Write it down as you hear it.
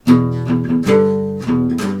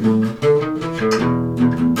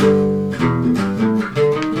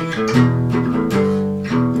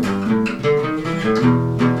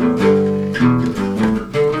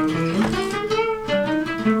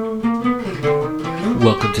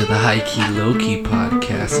Welcome to the High Key Low Key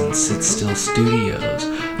podcast in Sit Still Studios.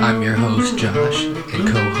 I'm your host Josh, and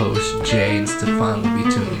co-host Jay and Stefan will be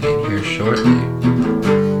tuning in here shortly.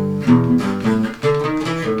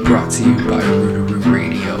 Brought to you by Rootaroo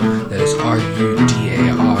Radio. That is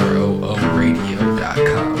RUDAROO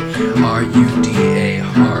Radio.com.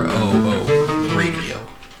 RUDAROO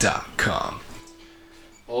Radio.com.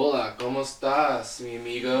 Hola, ¿cómo estás, mi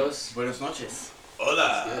amigos? Buenas noches.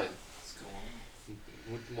 Hola. Good.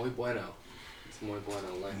 Muy bueno. It's muy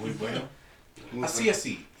bueno. Like, Muy bueno. Muy Así,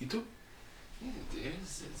 así. ¿Y tú? yeah, dude,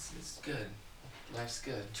 it's good. Life's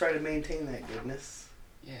good. Try to maintain that goodness.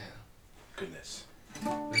 Yeah. Goodness.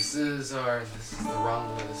 This is the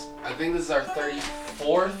wrong way. I think this is our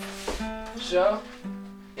 34th show.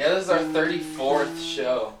 Yeah, this is our 34th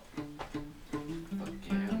show. Fuck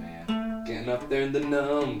yeah, man. Getting up there in the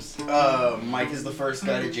numbs. Mike is the first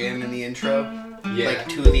guy to jam in the intro. Yeah. Like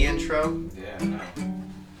to the intro. Yeah, no.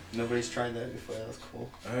 Nobody's tried that before. That was cool.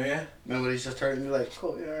 Oh, yeah? Nobody's just heard and be like,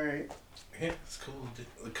 cool, yeah, alright. Yeah, it's cool.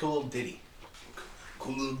 A cool little ditty.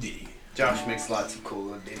 Cool little ditty. Josh makes lots of cool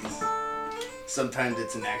little ditties. Sometimes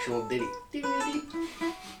it's an actual ditty.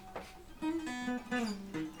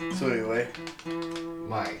 So anyway.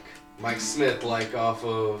 Mike Smith, like off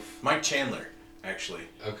of. Mike Chandler, actually.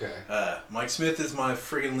 Okay. Mike Smith is my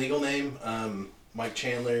friggin' legal name. Mike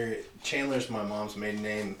Chandler's my mom's maiden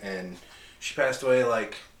name, and she passed away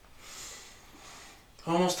like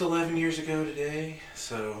almost 11 years ago today.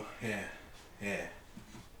 So, yeah.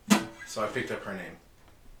 So I picked up her name,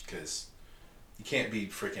 because you can't be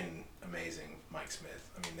freaking amazing Mike Smith.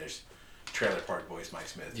 I mean, there's Trailer Park Boys Mike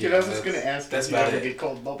Smith. Dude, I was just gonna ask that's if you about ever it. get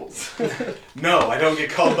called Bubbles. No, I don't get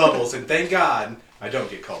called Bubbles, and thank God I don't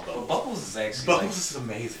get called Well, Bubbles. Bubbles is actually Bubbles is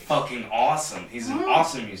amazing. fucking awesome. He's an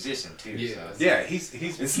awesome musician too. Yeah. So. Yeah, he's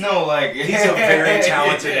It's no like He's a very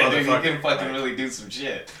talented yeah, dude, motherfucker. He can fucking Like- really do some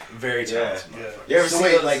shit. very talented. Yeah. motherfucker. You ever So see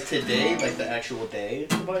wait, those- like today, like the actual day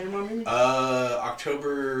about your mom?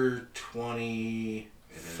 October 21st.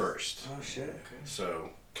 Oh shit.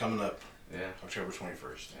 So coming up Yeah. October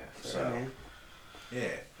 21st. Yeah. So man.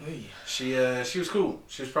 yeah, she was cool.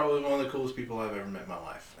 She was probably one of the coolest people I've ever met in my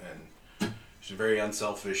life, and she was very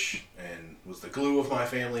unselfish and was the glue of my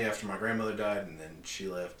family after my grandmother died, and then she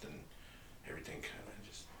left, and everything kind of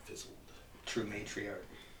just fizzled. True matriarch.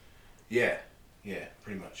 Yeah,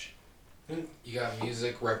 pretty much. You got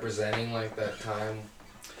music representing like that time.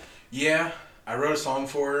 Yeah, I wrote a song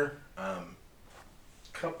for her a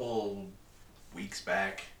couple weeks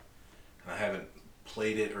back, and I haven't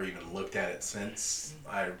played it or even looked at it since.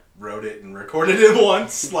 I wrote it and recorded it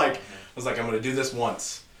once. Like, I was like, I'm going to do this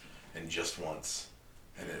once, and just once.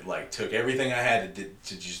 And it, like, took everything I had to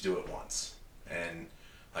just do it once. And,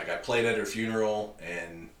 like, I played at her funeral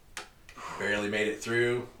and barely made it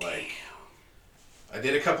through. Like, I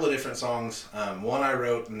did a couple of different songs. One I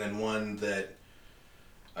wrote, and then one that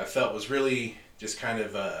I felt was really just kind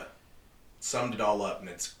of summed it all up, and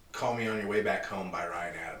it's Call Me On Your Way Back Home by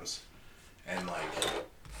Ryan Adams. And like,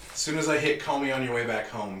 as soon as I hit Call Me On Your Way Back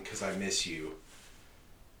Home, because I miss you,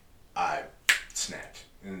 I snapped.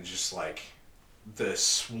 And just like, the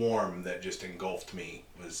swarm that just engulfed me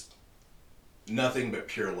was nothing but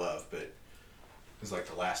pure love, but it was like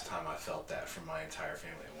the last time I felt that from my entire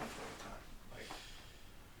family at one point in time. Like,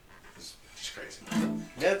 it was just crazy.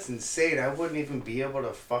 That's insane. I wouldn't even be able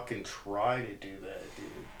to fucking try to do that, dude.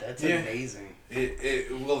 That's Yeah. amazing.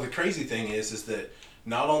 Well, the crazy thing is that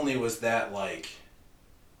not only was that like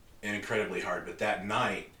incredibly hard, but that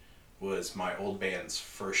night was my old band's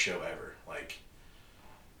first show ever. Like,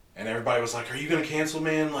 and everybody was like, "Are you gonna cancel,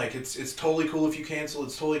 man? Like, it's totally cool if you cancel.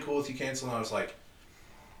 It's totally cool if you cancel." And I was like,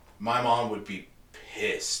 my mom would be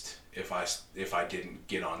pissed if I didn't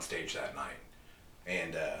get on stage that night,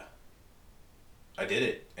 and I did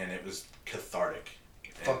it, and it was cathartic.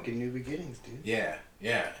 And Fucking new beginnings, dude. yeah,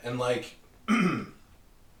 and like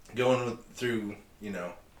going through, you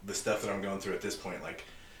know, the stuff that I'm going through at this point, like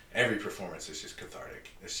every performance is just cathartic.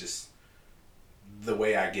 It's just the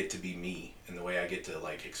way I get to be me and the way I get to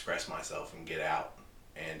like express myself and get out,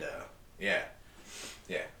 and yeah.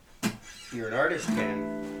 You're an artist,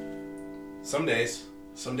 man. Some days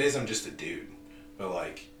I'm just a dude, but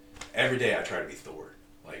like every day I try to be Thor.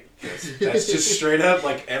 Like that's just straight up.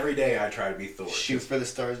 Like every day I try to be Thor. Shoot for the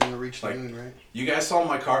stars and reach Like, the moon, right? You guys saw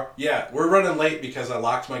my car? Yeah, we're running late because I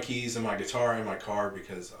locked my keys and my guitar in my car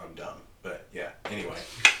because I'm dumb. But yeah, anyway.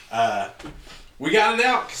 We got it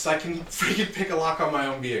out because I can freaking pick a lock on my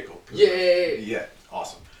own vehicle. Yay! Yeah,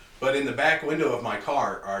 awesome. But in the back window of my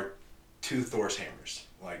car are 2 Thor's hammers.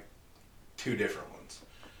 Like, 2 different ones.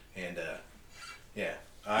 And, yeah.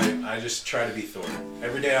 I just try to be Thor.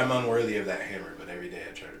 Every day I'm unworthy of that hammer, but every day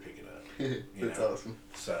I try to pick it up. That's awesome.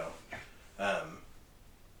 So,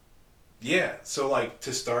 yeah. So like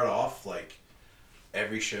to start off, like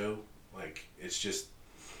every show, like it's just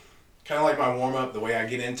kind of like my warm up. The way I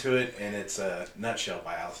get into it, and it's Nutshell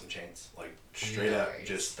by Alice in Chains. Like straight up, Nice.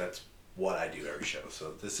 just that's what I do every show.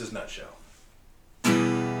 So this is Nutshell.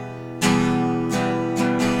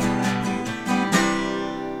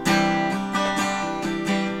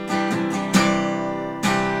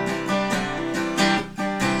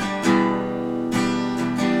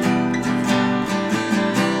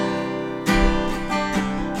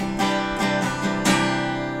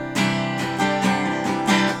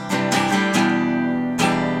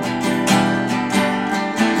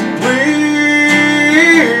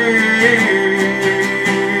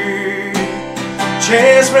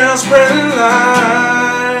 Chase round spreading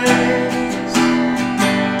lines.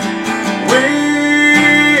 We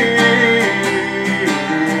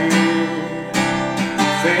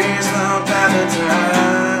face the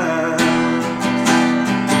Valentine,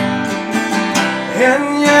 and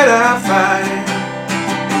yet I fight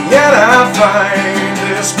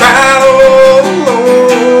this battle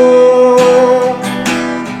alone.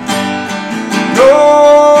 No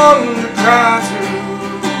one to cry to,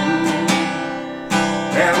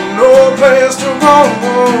 and no place to go.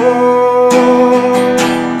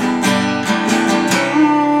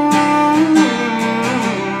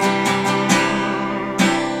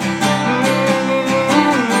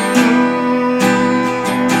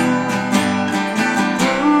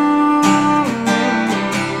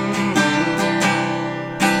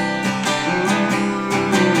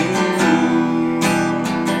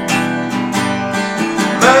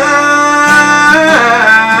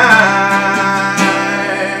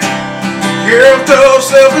 Gift of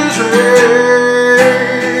self-interest,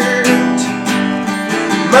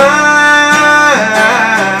 my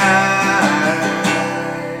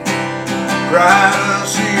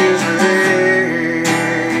privacy is red,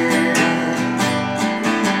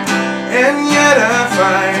 and yet I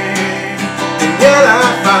find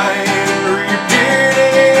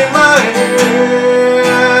repeating in my head.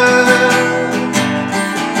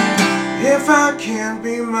 If I can't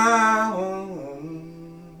be my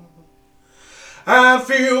own, I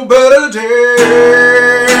feel better damn.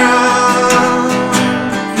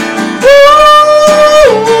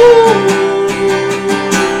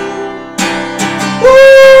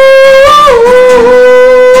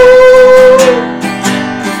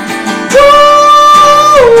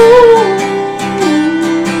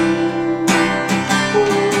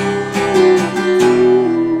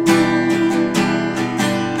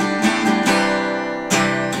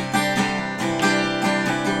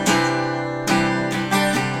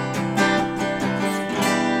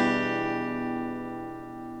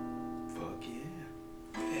 Fuck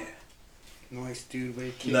yeah. Nice, dude.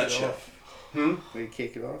 Way to kick Nutshell. it off. Way to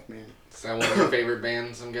kick it off, man. Is that one of your favorite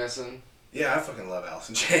bands, I'm guessing? Yeah, I fucking love Alice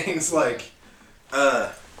in Chains. Like,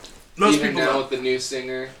 most Even people now don't. with the new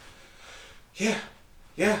singer. Yeah,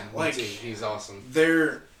 like he's awesome.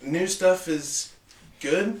 their new stuff is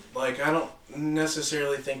good. Like, I don't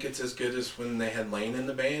necessarily think it's as good as when they had Lane in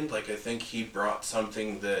the band. Like, I think he brought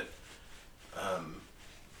something that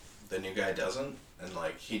the new guy doesn't. And,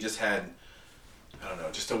 like, he just had, I don't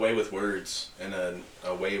know, just a way with words and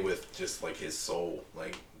a way with just, like, his soul.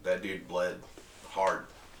 Like, that dude bled hard,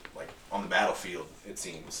 like, on the battlefield, it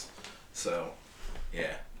seems. So,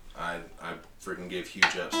 yeah, I freaking gave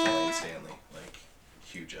huge ups to Lane Stanley. Like,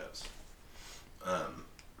 huge ups.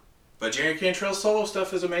 But Jerry Cantrell's solo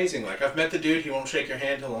stuff is amazing. Like, I've met the dude, he won't shake your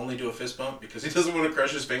hand, he'll only do a fist bump because he doesn't want to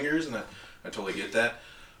crush his fingers, and I totally get that.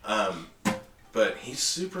 But he's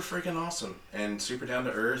super freaking awesome and super down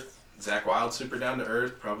to earth. Zach Wilde, super down to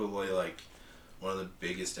earth, probably like one of the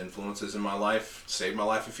biggest influences in my life. Saved my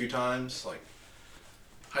life a few times. Like,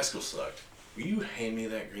 high school sucked. Will you hand me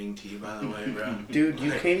that green tea, by the way, bro? Dude,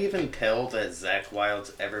 you can't even tell that Zach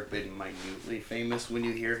Wilde's ever been minutely famous when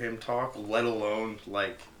you hear him talk, let alone,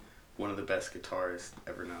 like, one of the best guitarists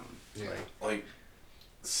ever known. Yeah. Like,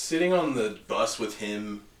 sitting on the bus with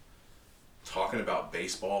him talking about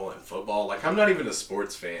baseball and football. Like, I'm not even a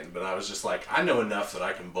sports fan, but I was just like, I know enough that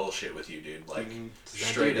I can bullshit with you, dude. Like, Does that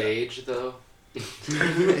straight dude up. age, though?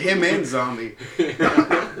 Him and Zombie.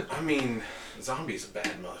 I mean, Zombie's a bad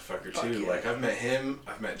motherfucker, Fuck too. yeah. Like, I've met him.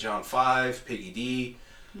 I've met John Five, Piggy D.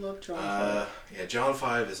 Love John. Yeah, John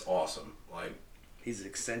Five is awesome. Like, He's an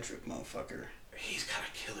eccentric motherfucker. he's got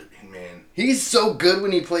a killer, man. He's so good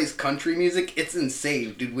when he plays country music. It's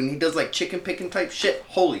insane, dude. When he does, like, chicken picking type shit,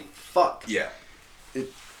 holy fuck. Yeah.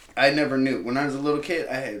 I never knew. When I was a little kid,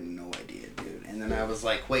 I had no idea, dude. And then then I was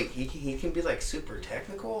like, wait, he can be like super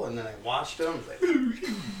technical, and then I watched him, I was like,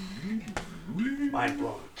 mind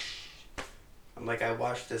blown. I'm like, I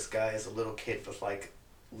watched this guy as a little kid with like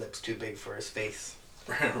lips too big for his face,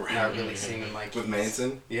 not really seeming like With he's-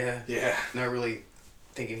 Manson? Yeah, Yeah. not really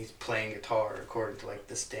thinking he's playing guitar according to like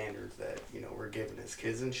the standards that we're giving his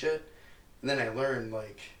kids and shit. And then I learned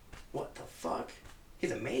like, what the fuck?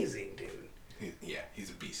 He's amazing, dude. He's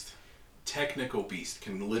a beast. Technical beast.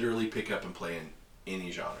 Can literally pick up and play in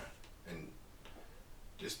any genre and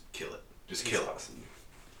just kill it. Just He's kill it. awesome.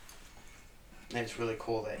 And it's really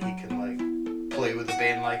cool that he can like play with a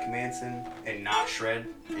band like Manson and not shred,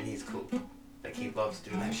 and he's cool. Like he loves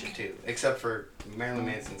doing that shit too. Except for Marilyn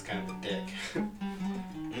Manson's kind of a dick.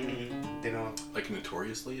 They don't. Like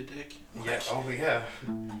notoriously a dick? Yeah. Oh yeah.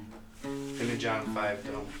 Him and John 5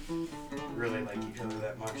 don't really like each other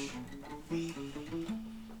that much. He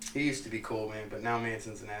used to be cool, man, but now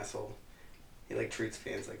Manson's an asshole. He like treats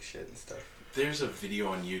fans like shit and stuff. There's a video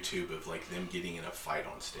on YouTube of like them getting in a fight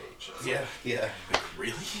on stage. It's Yeah. Like,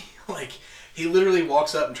 really? Like, he literally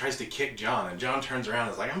walks up and tries to kick John, and John turns around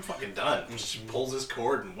and is like, I'm fucking done. And just pulls his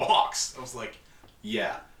cord and walks. I was like,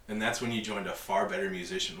 yeah. And that's when you joined a far better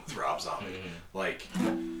musician with Rob Zombie. Like,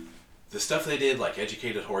 the stuff they did, like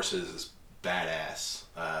Educated Horses, is badass.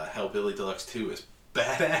 Hellbilly Deluxe 2 is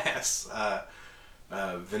badass.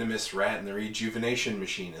 Venomous Rat and the Rejuvenation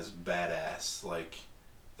Machine is badass. Like,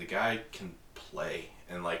 the guy can play.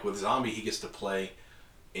 And, like, with Zombie, he gets to play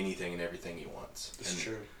anything and everything he wants. It's And,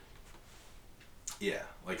 true. yeah,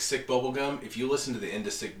 like Sick Bubblegum, if you listen to the end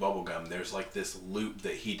of Sick Bubblegum, there's like this loop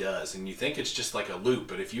that he does, and you think it's just like a loop,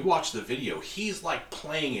 but if you watch the video, he's like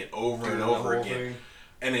playing it over and over again.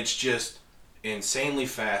 And it's just insanely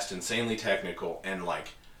fast, insanely technical, and like,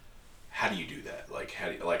 how do you do that? Like,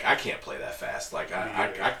 I can't play that fast. Like,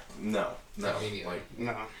 no. Like,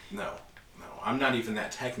 No. no. I'm not even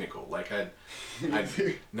that technical. Like,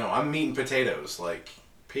 no, I'm meat and potatoes. Like,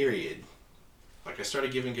 period. Like, I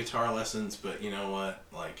started giving guitar lessons, but you know what?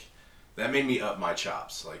 Like, that made me up my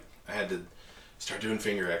chops. Like, I had to start doing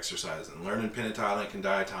finger exercise and learning pentatonic and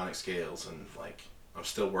diatonic scales, and like, I'm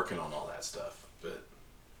still working on all that stuff. But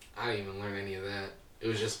I didn't even learn any of that. It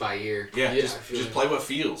was just by ear. yeah, I just feel play what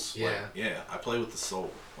feels. Yeah. Like, yeah, I play with the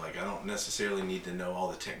soul. Like, I don't necessarily need to know all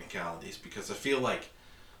the technicalities, because I feel like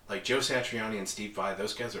Joe Satriani and Steve Vai,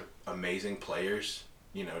 those guys are amazing players.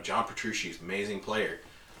 You know, John Petrucci's amazing player.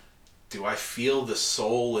 Do I feel the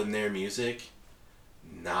soul in their music?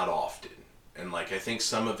 Not often. And like, I think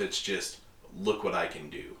some of it's just, look what I can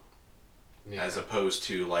do. Yeah. As opposed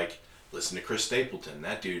to like, listen to Chris Stapleton.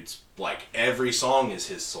 That dude's like, every song is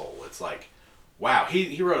his soul. It's like, wow.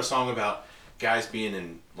 He wrote a song about guys being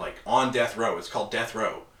in like on death row. It's called Death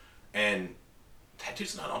Row. And that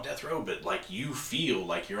dude's not on death row, but like, you feel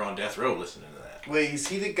like you're on death row listening to that. Wait, is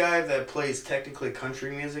he the guy that plays technically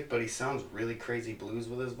country music, but he sounds really crazy blues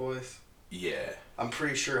with his voice? Yeah. I'm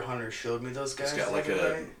pretty sure Hunter showed me those guys. He's got the like other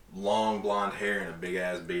a day. long blonde hair and a big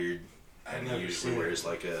ass beard. I've And he never usually seen wears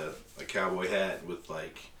like a cowboy hat with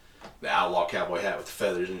like the outlaw cowboy hat with the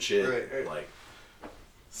feathers and shit. Right. Like,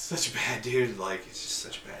 such a bad dude. Like, it's just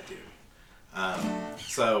such a bad dude.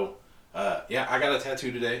 Yeah, I got a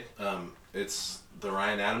tattoo today. It's the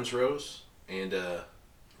Ryan Adams rose, and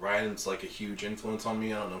Ryan's like a huge influence on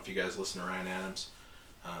me. I don't know if you guys listen to Ryan Adams.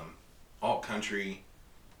 Alt country,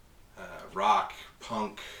 rock,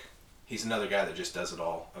 punk. He's another guy that just does it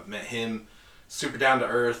all. I've met him, super down to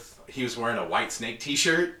earth. He was wearing a White Snake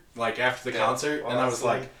t-shirt like after the concert, and I was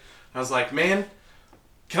like, man,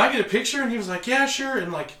 can I get a picture? And he was like, yeah, sure.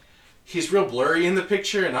 And like, he's real blurry in the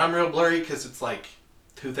picture, and I'm real blurry because it's like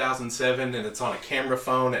 2007 and it's on a camera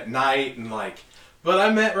phone at night, and like, but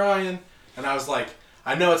I met Ryan, and I was like,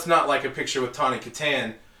 I know it's not like a picture with Tawny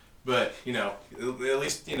Katan, but you know, at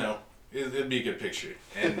least, you know, it'd be a good picture.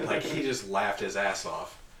 And like, he just laughed his ass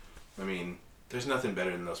off. I mean, there's nothing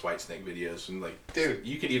better than those White Snake videos, and like, Dude,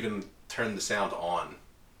 you could even turn the sound on.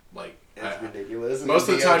 Like, it's ridiculous. most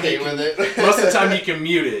of the time okay you can, with it. most of the time you can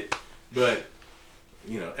mute it, but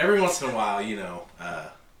you know, every once in a while, you know,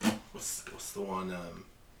 what's the one?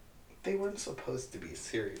 They weren't supposed to be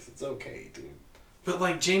serious. It's okay, dude. But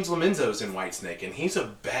like, James Lomenzo's in Whitesnake, and he's a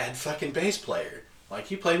bad fucking bass player. Like,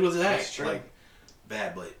 he played with Zach. That's true. Like,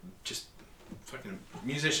 bad, but just fucking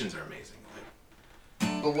musicians are amazing.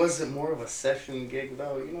 Like, But was it more of a session gig,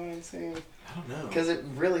 though? You know what I'm saying? I don't know. Because it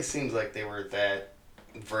really seems like they were that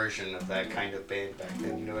version of that kind of band back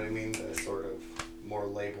then. You know what I mean? The sort of more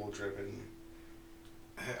label-driven.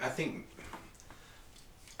 I think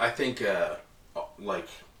like,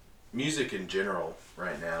 music in general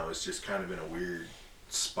right now is just kind of in a weird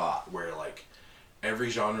spot where like, every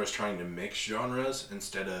genre is trying to mix genres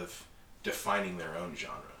instead of defining their own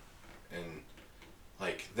genre. And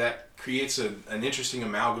like that creates an interesting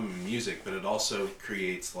amalgam of music, but it also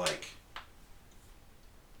creates like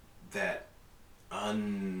that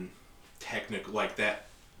untechnical, like that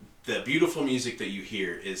the beautiful music that you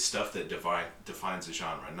hear is stuff that defines a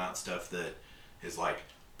genre, not stuff that is like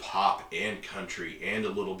pop and country and a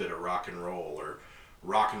little bit of rock and roll, or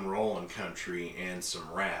rock and roll and country and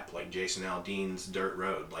some rap, like Jason Aldean's Dirt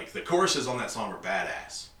Road. Like the choruses on that song are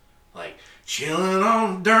badass. Like chilling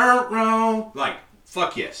on dirt road, like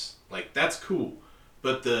fuck yes, like that's cool.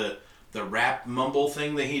 But the rap mumble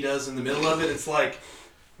thing that he does in the middle of it, it's like,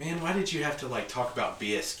 man, why did you have to like talk about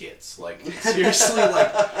biscuits? Like seriously,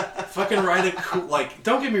 like fucking write a cool, like,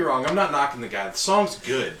 don't get me wrong, I'm not knocking the guy. The song's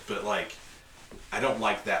good, but like I don't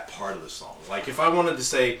like that part of the song. Like if I wanted to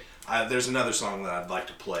say, there's another song that I'd like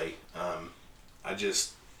to play. I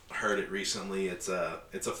just heard it recently. It's a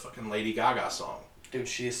fucking Lady Gaga song. Dude,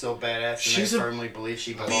 she is so badass, and She's I a firmly believe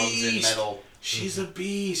she belongs in metal. She's a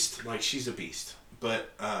beast. Like, she's a beast. But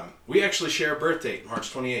we actually share a birth date,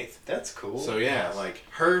 March 28th. That's cool. So, yeah, like,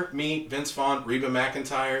 her, me, Vince Vaughn, Reba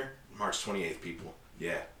McEntire, March 28th, people.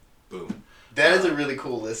 Yeah. Boom. That is a really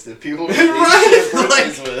cool list of people.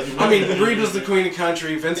 Right? With. I mean, Reba's the queen of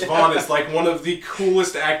country. Vince Vaughn is, like, one of the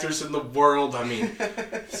coolest actors in the world. I mean,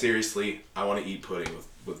 seriously, I want to eat pudding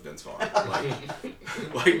with Vince Vaughn.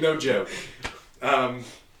 Like, no joke. And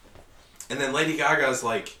then Lady Gaga's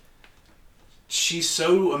like, she's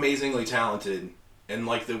so amazingly talented, and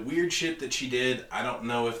like the weird shit that she did, I don't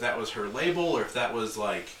know if that was her label or if that was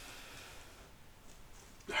like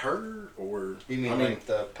her, or you mean like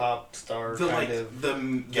the pop star the, kind like, of the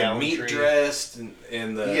meat dressed and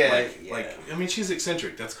the like I mean, she's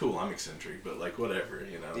eccentric. That's cool. I'm eccentric, but like whatever,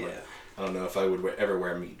 you know. Yeah. Like, I don't know if I would ever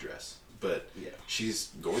wear a meat dress, but yeah, she's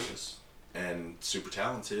gorgeous and super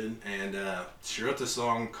talented, and she wrote this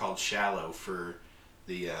song called "Shallow" for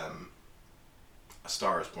the A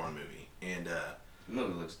Star Is Born movie, and The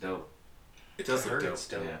movie looks dope. it does look dope. it's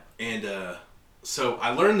dope. Yeah. And so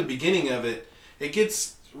I learned the beginning of it. It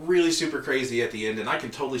gets really super crazy at the end, and I can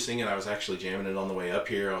totally sing it. I was actually jamming it on the way up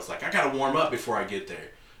here. I was like, I gotta warm up before I get there,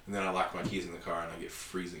 and then I lock my keys in the car and I get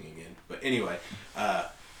freezing again. But anyway, I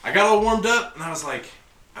got all warmed up, and I was like,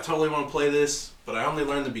 I totally want to play this, but I only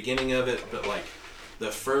learned the beginning of it. But like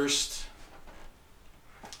the first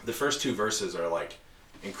two verses are like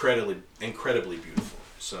incredibly beautiful.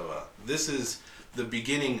 So this is the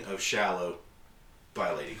beginning of "Shallow"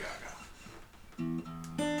 by Lady Gaga.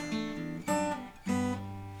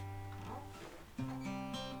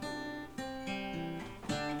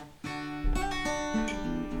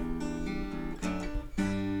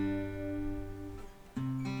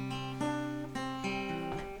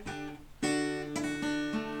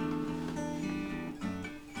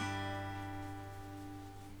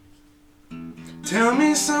 Tell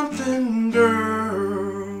me something,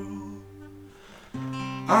 girl.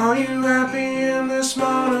 Are you happy in this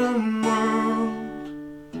modern world?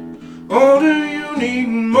 Or do you need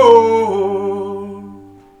more?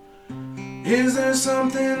 Is there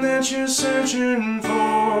something that you're searching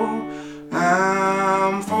for?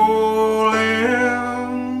 I'm falling.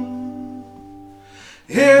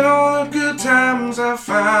 In all the good times I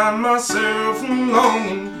find myself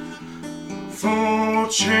longing for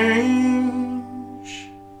change.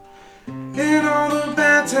 In all the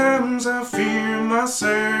bad times I fear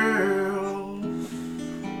myself.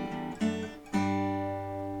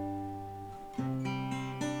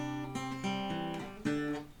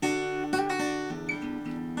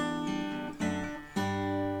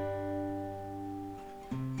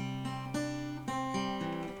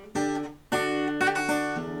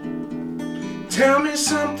 Tell me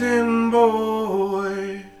something,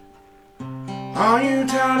 boy. Are you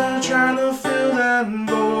tired of trying to fill that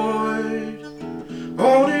void?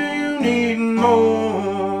 Or do you need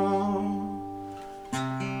more?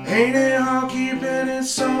 Ain't it hard keeping it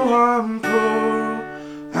so hardcore?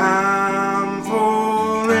 I'm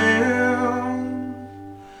falling.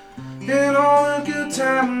 In all the good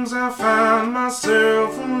times I find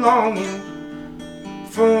myself longing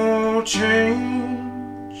for change.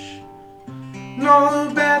 In all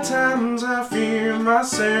the bad times I fear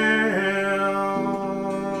myself.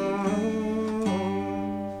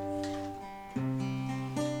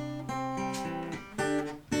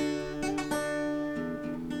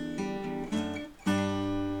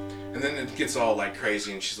 And then it gets all like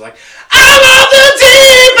crazy, and she's like, I'm on the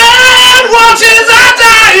deep end, watch as I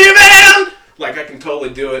dive in. Like, I can totally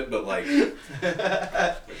do it, but like,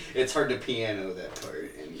 It's hard to piano that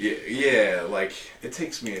part. And Yeah, like it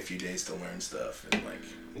takes me a few days to learn stuff and like.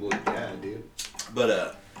 Well, yeah, dude.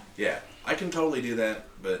 But yeah, I can totally do that.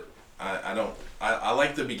 But I don't. I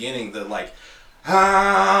like the beginning. The like,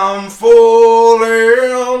 I'm falling.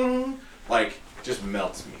 Like just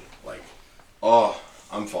melts me. Like, oh,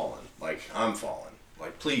 I'm falling. Like I'm falling.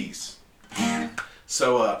 Like please.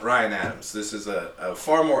 So Ryan Adams. This is a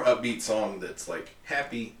far more upbeat song that's like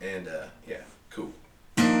happy and yeah, cool.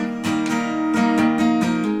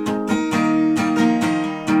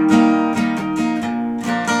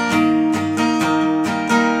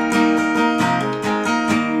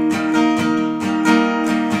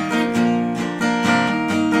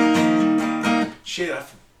 Shit, I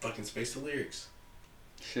fucking spaced the lyrics.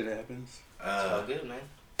 Shit happens. It's all good, man.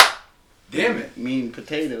 Damn it. Mean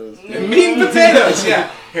potatoes. Mean potatoes,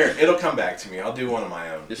 yeah. Here, it'll come back to me. I'll do one of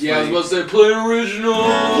my own. It's Yeah, I was funny. about to say, play original.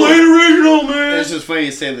 Play original, man. It's just funny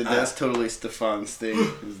you say that. That's totally Stefan's thing.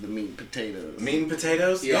 Is the mean potatoes. Mean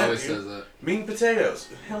potatoes? He Yeah, always dude. says that. Mean potatoes.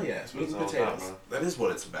 Hell yeah, it's mean That's all potatoes. about, man. That is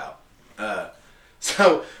what it's about.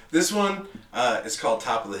 So, this one is called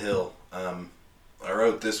Top of the Hill. I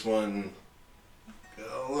wrote this one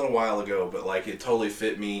a little while ago, but like it totally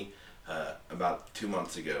fit me about 2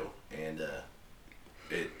 months ago. And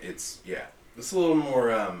it's a little more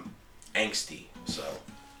angsty, so.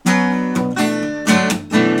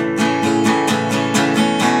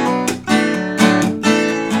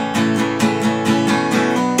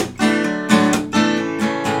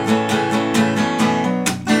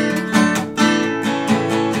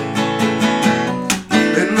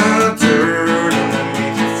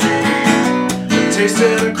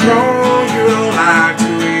 Tasted a crow you don't like to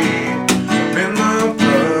eat. I'm in the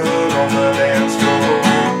blood on the dance floor.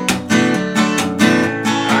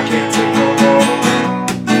 I can't take no more.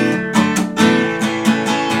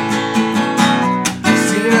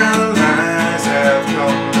 Seen how the lies have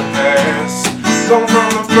come to pass. Gone from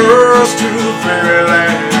the first to the very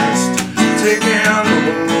last. Take me, I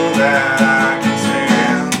know that I can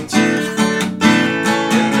stand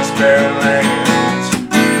in this barren land.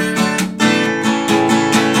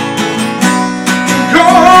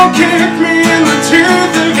 Kick me in the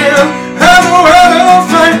teeth again. I know how to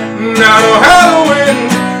fight, and I know how to win.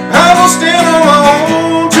 I will stand on my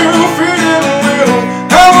own 2 feet and will.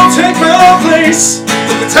 I will take my place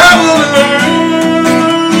at the top of the hill.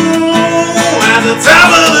 At the top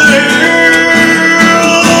of the hill.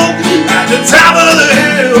 At the top of the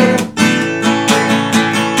hill.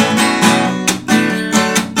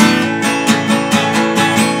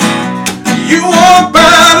 You walk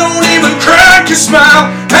by, don't even crack your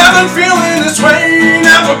smile. I've been feeling this way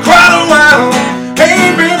now for quite a while.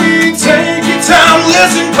 Hey baby, take your time,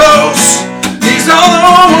 listen close. These are the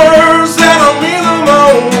words that'll mean the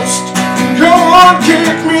most. Go on,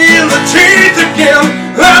 kick me in the teeth again.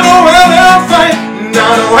 I know how to fight, and I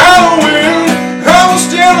know how to win. I will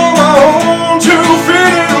stand on my own 2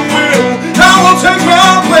 feet and will. I will take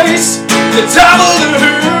my place at the top of the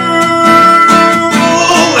hill.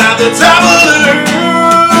 At the top of the hill.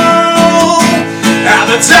 At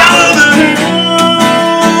the top of the hill.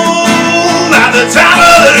 At the top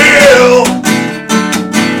of the hill.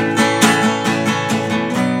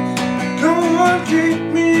 Come on, kick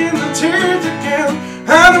me in the teeth again. I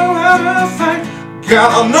know how to fight. God,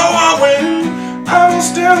 I know I win. I will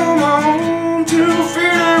stand on my own 2 feet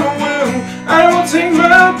and will. I will take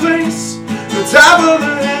my place. The top of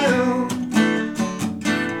the hill.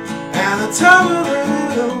 At the top of the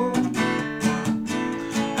hill.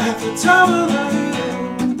 At the top of the hill.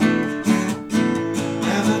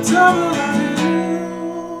 At the top of the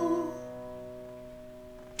hill.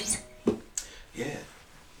 Yeah.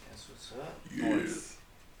 That's what's up. Yeah.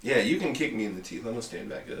 Yeah, you can kick me in the teeth. I'm gonna stand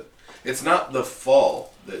back up. It's not the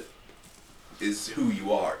fall that is who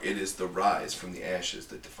you are. It is the rise from the ashes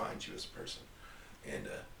that defines you as a person. And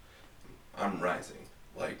I'm rising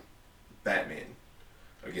like Batman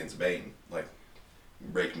against Bane. Like,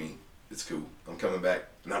 break me. It's cool. I'm coming back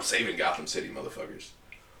and I'm saving Gotham City, motherfuckers.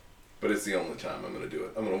 But it's the only time I'm gonna do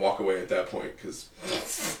it. I'm gonna walk away at that point because,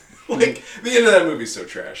 like, the end of that movie's so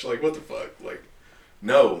trash. Like, what the fuck? Like,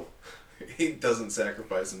 no, he doesn't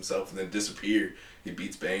sacrifice himself and then disappear. He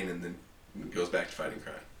beats Bane and then goes back to fighting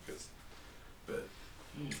crime.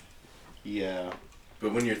 Yeah.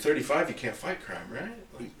 But when you're 35, you can't fight crime, right?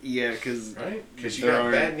 Like, Yeah, because right? Because you there got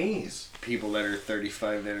aren't bad knees. people that are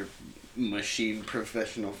 35 that are machine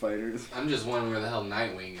professional fighters. I'm just wondering where the hell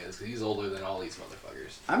Nightwing is, because he's older than all these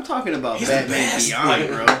motherfuckers. I'm talking about He's the Batman best. Beyond, Like,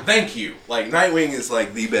 bro. thank you. Like, Nightwing is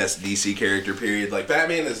like the best DC character, period. Like,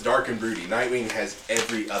 Batman is dark and broody. Nightwing has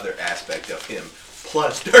every other aspect of him,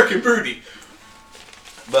 plus dark and broody.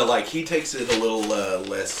 But like he takes it a little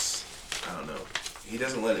less. I don't know. He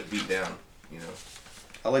doesn't let it beat down. You know.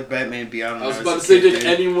 I like Batman Beyond. I was when about to a say, kid, did dude.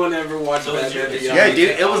 anyone ever watch So is your- Batman is Beyond? Yeah,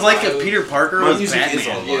 dude, it was like if Peter Parker My was music is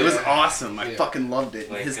Batman. online. It was Yeah. awesome. I Yeah. fucking loved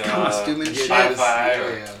it. Like, His costume and Yeah, shit. that is- Sci-fi oh,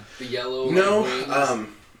 or- yeah. The yellow. No. wings.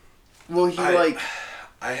 Well, he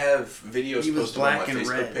I have videos He was posted on my black and Facebook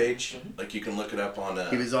red. page. Like you can look it up on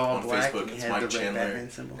he was all on black. Facebook. And he It's had Mike the red Chandler.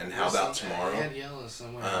 Batman symbol. And How About He Tomorrow? had yellow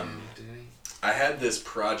somewhere, didn't he? I had this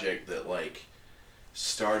project that like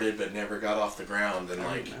started but never got off the ground, and I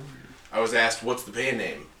like remember. I was asked what's the band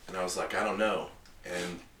name, and I was like I don't know,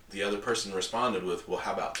 and the other person responded with, well,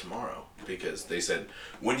 how about tomorrow? Because they said,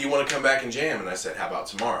 when do you want to come back and jam? And I said, how about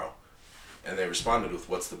tomorrow? And they responded with,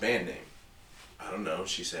 what's the band name? I don't know.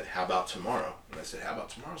 She said, how about tomorrow? And I said, how about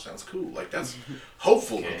tomorrow? Sounds cool. Like that's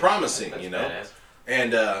hopeful Okay. and promising, That's you know? badass.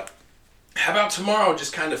 And how about tomorrow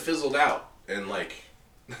just kind of fizzled out and like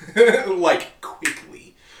like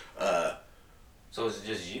quickly. So is it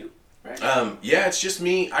just you? Right? Yeah, it's just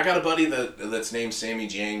me. I got a buddy that's named Sammy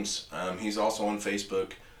James. He's also on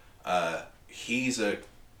Facebook. He's a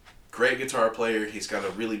great guitar player. He's got a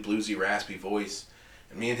really bluesy, raspy voice.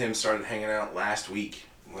 And me and him started hanging out last week.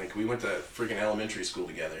 Like, we went to freaking elementary school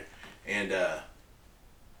together. And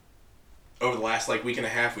over the last, like, week and a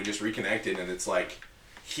half, we just reconnected. And it's like,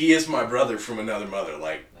 he is my brother from another mother.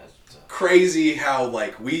 Like, That's what's up. crazy how,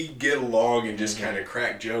 like, we get along and just kind of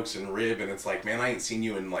crack jokes and rib. And it's like, man, I ain't seen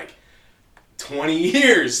you in, like, 20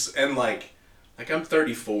 years. And, like I'm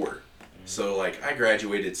 34. So, like, I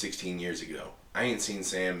graduated 16 years ago. I ain't seen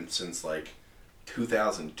Sam since, like,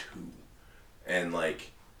 2002. And,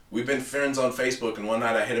 like, we've been friends on Facebook, and one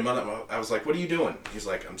night I hit him up. I was like, what are you doing? He's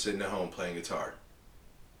like, I'm sitting at home playing guitar.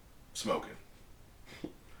 Smoking.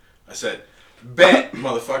 I said, bet,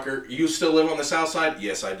 motherfucker. You still live on the south side?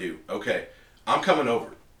 Yes, I do. Okay. I'm coming over,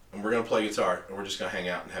 and we're going to play guitar, and we're just going to hang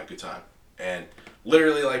out and have a good time. And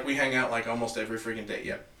literally, like, we hang out, like, almost every freaking day.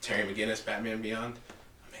 Yep. Terry McGinnis, Batman Beyond.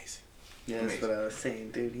 Amazing. Yeah, that's Amazing. what I was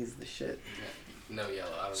saying, dude. He's the shit. No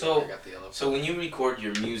yellow. I don't So- think I got the yellow. So when you record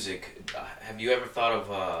your music, have you ever thought of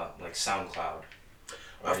like SoundCloud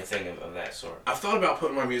or I've- anything of that sort? I've thought about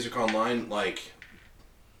putting my music online. Like,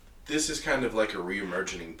 this is kind of like a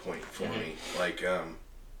re-emerging point for me. Like,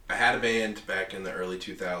 I had a band back in the early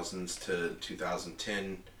 2000s to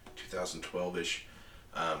 2010, 2012-ish,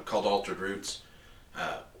 called Altered Roots.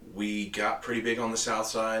 We got pretty big on the south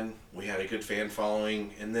side. We had a good fan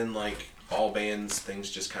following. And then, like all bands, things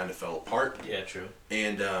just kind of fell apart. Yeah, true.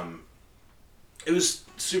 And it was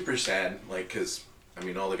super sad, like, because, I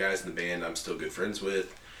mean, all the guys in the band I'm still good friends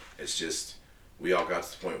with. It's just, we all got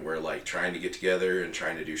to the point where, like, trying to get together and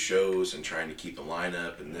trying to do shows and trying to keep a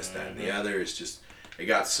lineup and this, that, and the other, it's just, it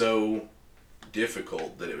got so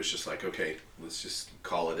difficult that it was just like, okay, let's just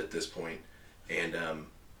call it at this point. And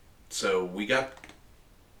so we got,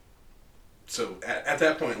 so at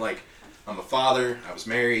that point, like, I'm a father, I was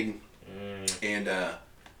married, and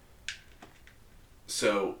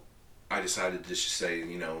so I decided to just say,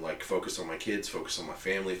 you know, like, focus on my kids, focus on my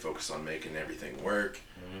family, focus on making everything work.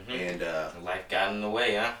 And Life got in the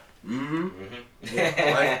way, huh?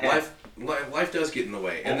 life does get in the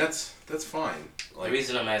way, and that's fine. The Like,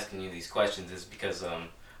 reason I'm asking you these questions is because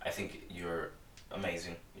I think you're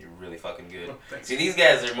amazing. You're really fucking good. Oh, thanks. See, these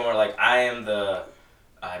guys are more like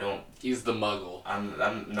He's the muggle. I'm He's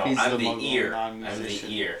the the muggle, ear. I'm non-musician.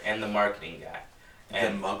 the ear and the marketing guy.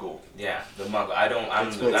 And the muggle. yeah, the muggle. I'm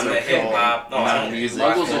That's the what's hip hop. No, I don't Music.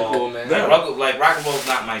 rock Muggles and are roll. cool, man. No. Like rock and roll is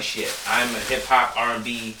not my shit. I'm a hip hop,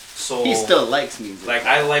 R&B, soul. He still likes music.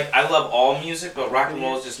 I love all music, but rock and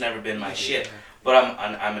roll has just never been my shit. But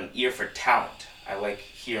I'm an ear for talent. I like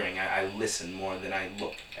hearing. I listen more than I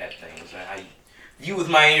look at things. I view with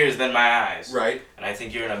my ears than my eyes. Right. And I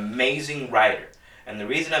think you're an amazing writer. And the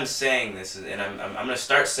reason I'm saying this is, and I'm going to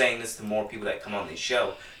start saying this to more people that come on the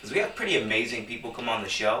show, because we have pretty amazing people come on the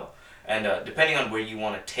show, and depending on where you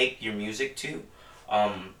want to take your music to,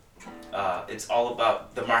 it's all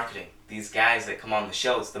about the marketing. These guys that come on the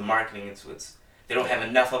show, it's the marketing. It's they don't have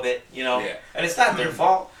enough of it, you know. Yeah. And it's not their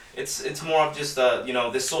fault. It's more of just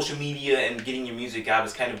this social media and getting your music out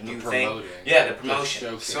is kind of new thing. promoting. Yeah, the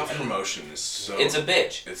promotion. Just showcasing. Self-promotion is so... It's a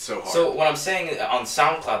bitch. It's so hard. So what I'm saying on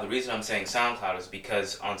SoundCloud, the reason I'm saying SoundCloud is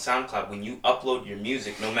because on SoundCloud, when you upload your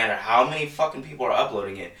music, no matter how many fucking people are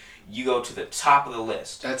uploading it, you go to the top of the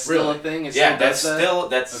list. That's still Really? a thing? It Yeah, still that's does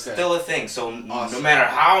that? still Okay. still a thing. So no Awesome. matter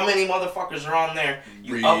how many motherfuckers are on there,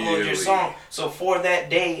 you upload Really? your song. So for that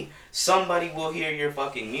day, somebody will hear your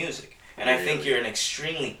fucking music. And I think Really? you're an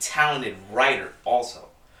extremely talented writer also.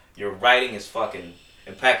 Your writing is fucking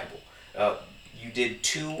impeccable. You did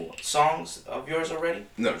 2 songs of yours already?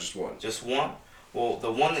 No, just one. Just one? Well,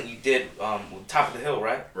 the one that you did, Top of the Hill,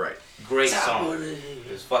 right? Right. Great song.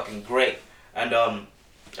 It was fucking great. And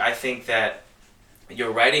I think that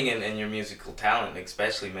your writing and your musical talent,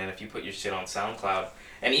 especially, man, if you put your shit on SoundCloud,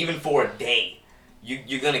 and even for a day,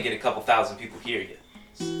 you're gonna get a couple thousand people hear you.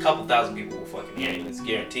 A couple thousand people will fucking hear you. It's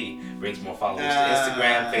guaranteed. Brings more followers to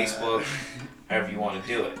Instagram, Facebook, however you want to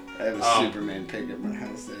do it. I have a Superman pick at my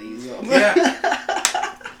house that he's on.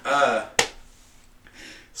 Yeah.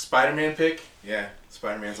 Spider-Man pick. Yeah,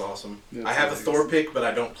 Spider-Man's awesome. That's I have a nice. Thor pick, but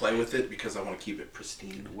I don't play with it because I want to keep it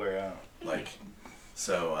pristine. Wear out. Like,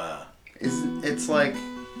 so, It's like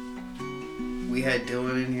we had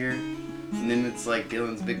Dylan in here, and then it's like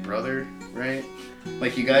Dylan's big brother, right?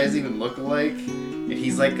 Like you guys even look alike, and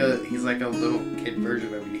he's like a little kid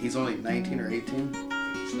version of you. He's only 19 or 18.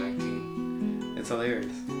 He's 19. It's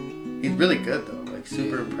hilarious. He's really good though, like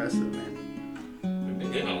super impressive, man. We've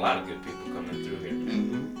been getting a lot of good people coming through here.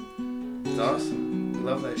 It's awesome.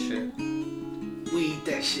 Love that shit. We eat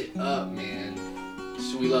that shit up, man.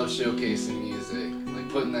 So we love showcasing music, like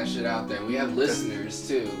putting that shit out there. We have listeners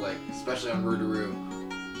too, like especially on Rootaroo.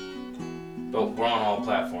 But we're on all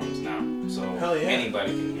platforms now, so Hell yeah.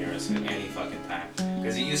 anybody can hear us at any fucking time.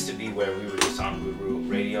 Because it used to be where we were just on Ruru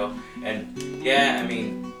Radio, and yeah, I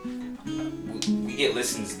mean, we get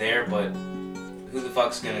listens there, but who the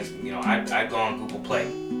fuck's gonna, I go on Google Play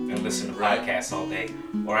and listen to podcasts all day,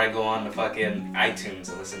 or I go on to fucking iTunes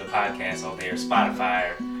and listen to podcasts all day, or Spotify,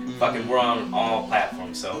 or fucking, we're on all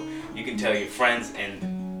platforms, so you can tell your friends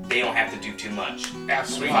and they don't have to do too much.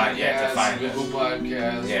 Apple To Podcasts, find Google us.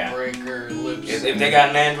 Podcasts, Yeah. Breaker, Lips. If they got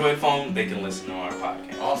an Android phone, they can listen to our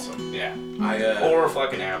podcast. awesome. Yeah. Or Or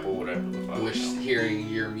fucking Apple, whatever the fuck. Wish hearing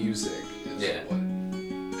your music is Yeah. what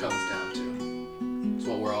it comes down to. It's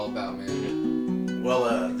what we're all about, man.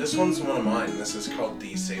 well, this one's one of mine. This is called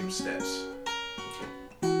These Same Steps.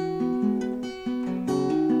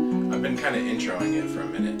 I've been kind of introing it for a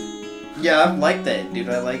minute. Yeah, I like that, dude.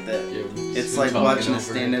 I like that. Yeah, we've It's been like talking watching a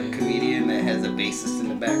over stand-up it. comedian that has a bassist in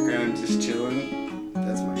the background just chilling.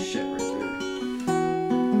 That's my shit right there.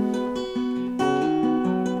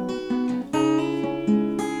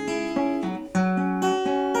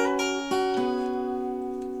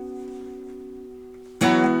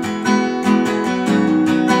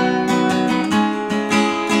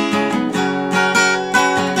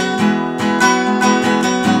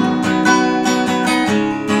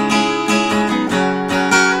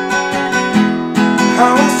 I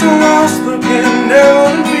was so lost looking down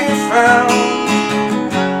to be found.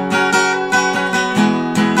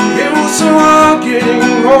 It was so hard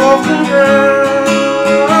getting off the ground.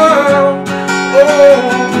 Oh,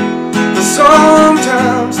 but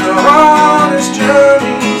sometimes the hardest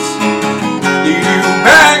journeys lead you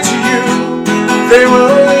back to you. They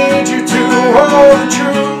will lead you to all the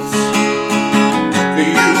truths that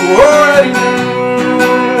you already knew.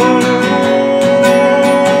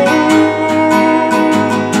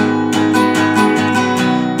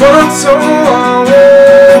 But so I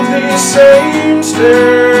walk these same steps,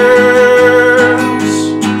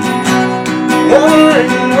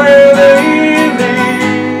 wondering where they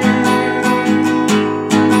lead,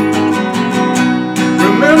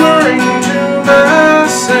 remembering to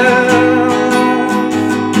myself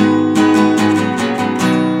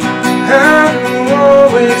how to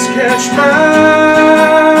always catch my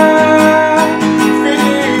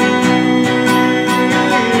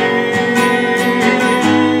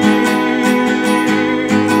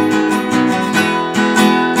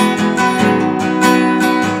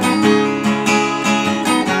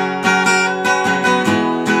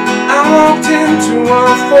into a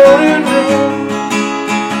foreign room,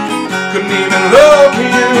 couldn't even look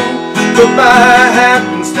at you, but by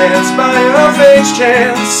happenstance, by a fate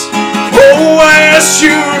chance, oh, I asked you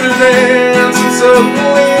to dance, and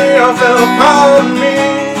suddenly I felt part of me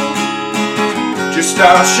just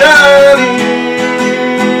start shining.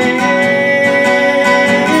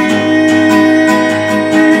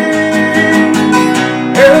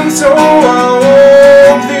 And so I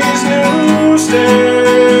walk these new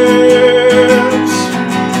steps,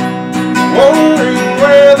 wondering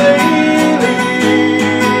where they lead,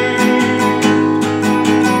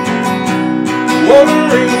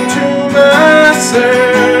 wondering to myself,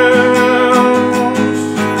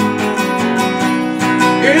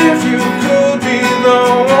 if you could be the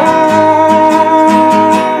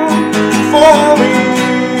one for me.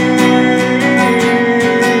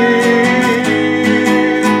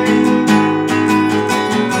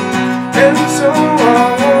 And so I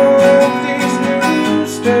walk these new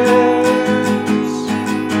steps,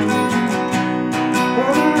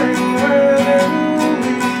 wondering where they will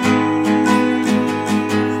lead,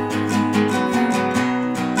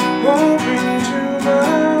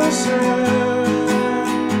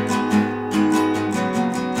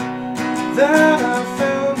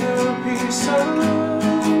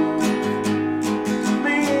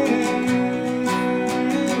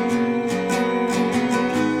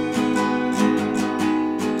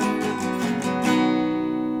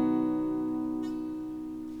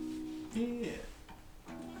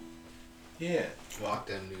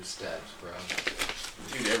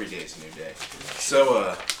 every day is a new day.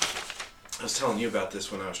 So, I was telling you about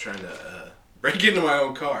this when I was trying to break into my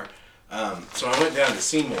own car. So I went down to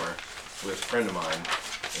Seymour with a friend of mine,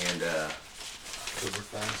 and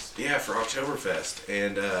Oktoberfest. yeah, for Oktoberfest,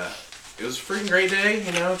 and it was a freaking great day.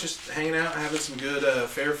 You know, just hanging out, having some good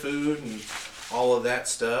fair food and all of that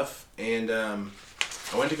stuff. And I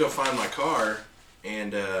went to go find my car,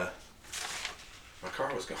 and my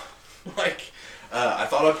car was gone. Like, I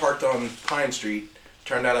thought I parked on Pine Street.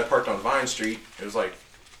 Turned out I parked on Vine Street. It was like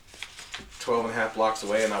 12 and a half blocks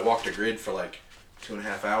away, and I walked a grid for like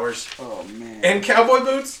 2.5 hours. Oh man. And cowboy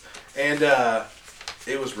boots, and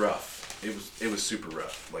it was rough. It was super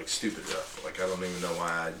rough, like stupid rough. Like I don't even know why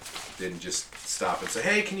I didn't just stop and say,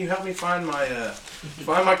 "Hey, can you help me find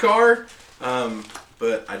my car?"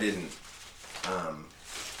 But I didn't.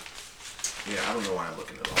 Yeah, I don't know why I'm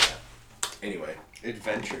looking at all that. Anyway,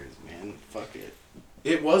 Adventures, man. Fuck it.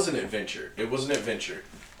 it was an adventure. It was an adventure.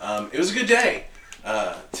 It was a good day.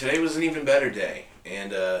 Today was an even better day,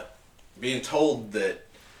 and being told that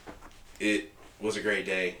it was a great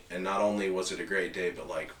day, and not only was it a great day, but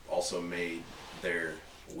like also made their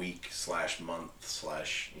week / month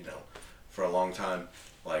 / you know, for a long time,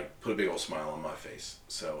 like put a big old smile on my face.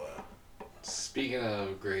 So Speaking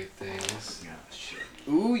of great things, shit.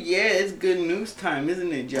 Ooh yeah, it's good news time,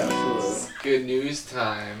 isn't it, Joshua? good news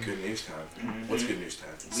time. Good news time. What's good news time?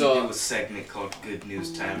 So- we do a segment called Good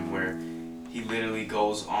News Time where he literally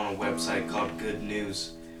goes on a website called Good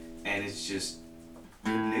News, and it's just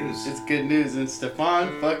good news. It's good news, and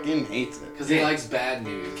Stefan fucking hates it. Because he likes bad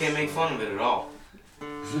news. Can't make fun of it at all.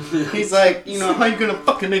 He's like, you know, how you gonna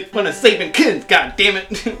fucking make fun of saving kids? God damn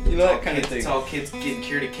it! You know that kind of thing. It's all kids getting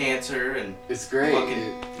cured of cancer and It's great.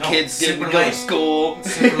 fucking no, Kids super didn't go to lame. school.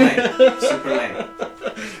 Super lame. Super lame.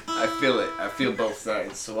 I feel it. I feel both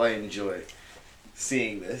sides, so I enjoy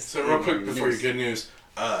seeing this. So real quick in before your news. good news,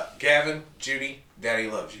 Gavin, Judy, Daddy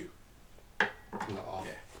loves you. No.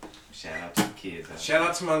 Shout out to the kids. Shout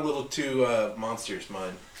out to my little two monsters,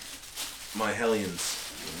 my hellions.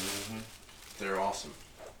 Mm-hmm. They're awesome.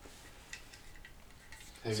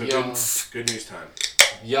 Have So good news time.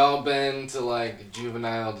 y'all been to like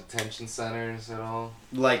juvenile detention centers at all?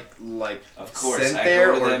 Like, Of course, sent I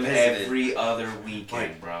there go to or them visited? every other weekend,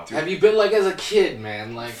 Like, bro. dude. Have you been like as a kid,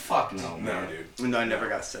 man? Like, Fuck no, No, man. dude. No, I never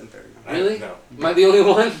got sent there. really? No. Am I the only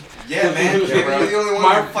one? Yeah, man. Yeah, bro. You're the only one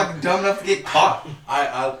My- who's fucking dumb enough to get caught.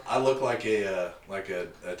 I look like a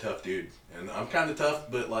tough dude, and I'm kind of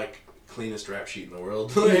tough, but like cleanest rap sheet in the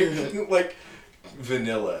world, like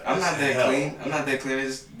vanilla. I'm not as that hell. clean.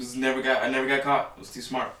 I never got caught. I was too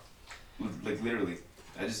smart. Like literally,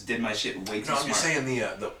 I just did my shit way too No, I'm smart. just saying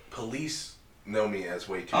the police know me as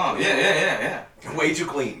way too. Oh clean. yeah. Way too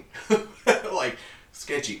clean, like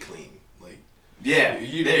sketchy clean, like Yeah,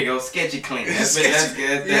 You- there you go. Sketchy clean. That's good. That's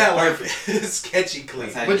good. That's yeah, perfect. like sketchy clean.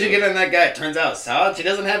 That's how What'd you do get on that guy? It turns out, Sal, she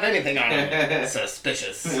doesn't have anything on her.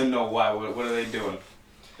 Suspicious. I don't know why. What are they doing?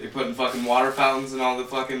 They putting fucking water fountains and all the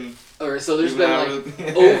fucking. Or so there's Juvenile- been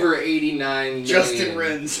like over 89 million. Justin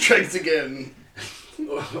Wren strikes again.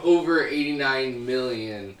 Over 89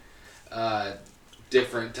 million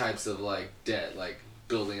different types of like debt, like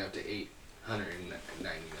building up to 890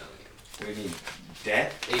 million. What do you mean?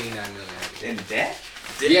 Debt? 89 million. In debt?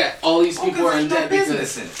 Yeah, all these Oh, people are in there's no debt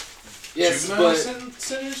business because in it. yes, Juvenile but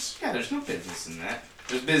centers. Yeah, there's no business in that.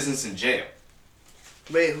 There's business in jail.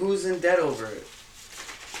 Wait, who's in debt over it?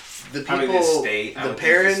 The Probably people, the state. I the would think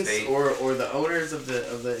the parents, state. or the owners of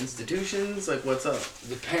the institutions? Like, what's up?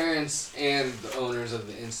 the parents and the owners of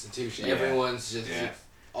the institution, Yeah. everyone's just Yeah.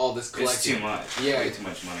 all this It's collective. too much. Yeah. Way too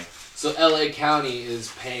much money. So LA County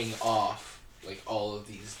is paying off like all of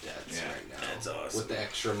these debts Yeah. right now. That's awesome. With the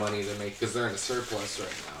extra money they make because they're in a surplus right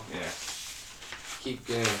now. Yeah. Keep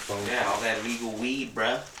getting a phone Yeah, call. all that legal weed,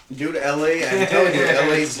 bruh. Dude, LA, I'm telling you,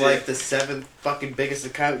 LA's Shit. like the 7th fucking biggest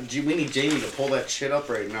account. We need Jamie to pull that shit up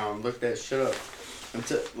right now and look that shit up.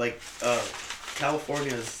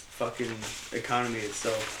 California's fucking economy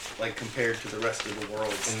itself, like compared to the rest of the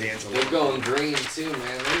world, And stands they're alone. going green too,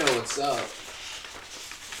 man. They know what's up.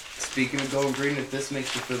 Speaking of going green, if this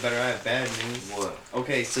makes you feel better, I have bad news. What?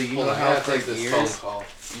 Okay, so you Hold know on, I how gotta for take this phone years. call.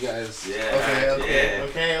 You guys. Yeah.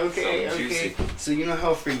 Okay. So juicy. So you know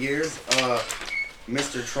how for years,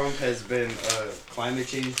 Mr. Trump has been a climate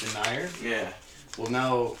change denier. Yeah. Well,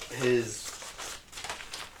 now his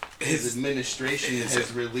administration his-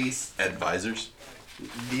 has released Advisors.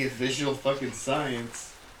 the official fucking science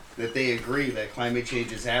that they agree that climate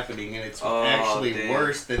change is happening, and it's Oh, actually damn.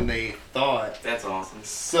 worse than they thought. That's awesome.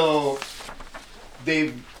 So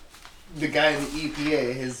the guy in the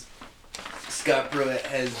EPA, Scott Pruitt,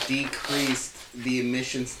 has decreased the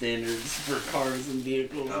emission standards for cars and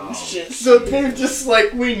vehicles Oh, and shit. So they're just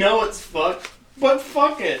like, we know it's fucked, but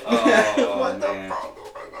fuck it. Oh, What the man. fuck?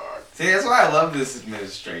 Oh my god. See, that's why I love this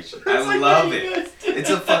administration. It's I like, love what are you it. guys doing? It's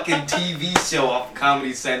a fucking TV show off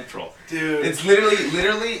Comedy Central. Dude. It's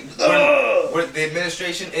literally, Ugh. where the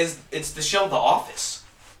administration is. It's the show The Office.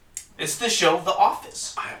 It's the show The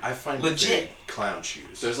Office. I find Legit. it clown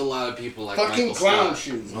shoes. There's a lot of people like Fucking Michael clown Scott.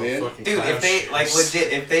 shoes, No man. fucking Dude, clown if they shoes. like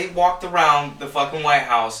legit, if they walked around the fucking White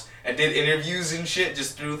House and did interviews and shit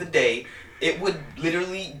just through the day, it would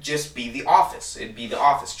literally just be The Office. It'd be The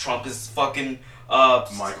Office. Trump is fucking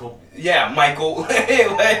Michael. Yeah, Michael.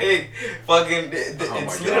 like fucking. Oh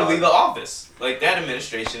It's my literally God. The Office. Like that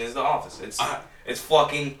administration is The Office. It's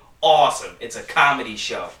fucking awesome. It's a comedy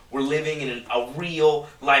show. We're living in a real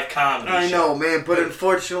life comedy I show. know, man, but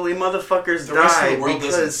unfortunately, motherfuckers The rest of die the world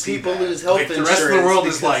doesn't because see people that. lose health Like, the insurance. rest of the world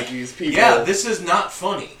is because like, of these people. yeah, this is not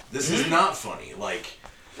funny. This Hmm? is not funny. Like,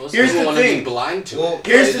 Most Here's people the want to thing. be blind to Well, it.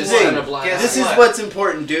 Here's They the just thing. turn a blind Guess eye. This is what? what's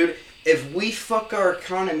important, dude. If we fuck our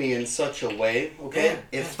economy in such a way, okay,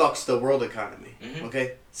 Yeah, it fucks the world economy. Mhm.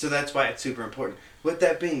 Okay? So that's why it's super important. With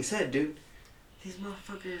that being said, dude, these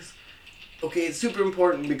motherfuckers. Okay, it's super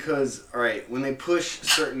important because, alright, when they push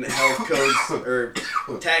certain health codes or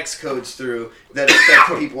tax codes through that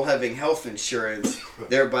affect people having health insurance,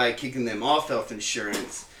 thereby kicking them off health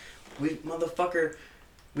insurance, we've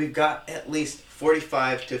got at least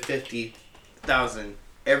 45 to 50,000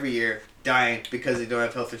 every year dying because they don't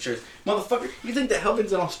have health insurance. Motherfucker, you think that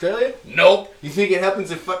happens in Australia? Nope. You think it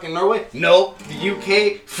happens in fucking Norway? Nope. The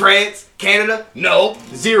UK, France, Canada? Nope.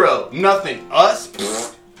 Zero. Nothing. Us?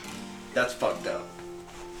 Pfft. That's fucked up.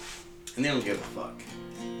 And they don't give a fuck.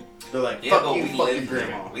 They're like, Yeah, fuck but you, we fuck your live here.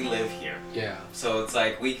 grandma. We live here. Yeah. So it's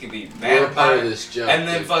like we could be We're mad a about part it. of this joke. And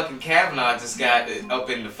then dude. fucking Kavanaugh just got it up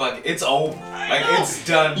in the fucking. It's over. Like know. it's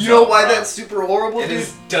done. You know why bro. that's super horrible, It dude?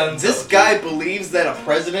 is done. This guy believes that a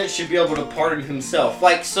president should be able to pardon himself.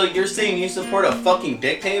 Like, so you're saying you support a fucking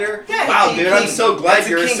dictator? Yeah, wow, king, dude, king. I'm so glad That's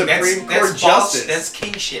you're a king. Supreme That's Court boss- justice. That's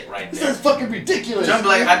king shit right This there. is fucking ridiculous. I'm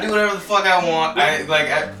like, I do whatever the fuck I want.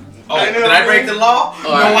 Oh, I know, did I break man. the law? Oh,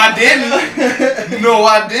 No, I- I didn't. No,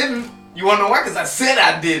 I didn't. You wanna know why? Because I said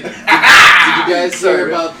I didn't. Did you guys Sorry, hear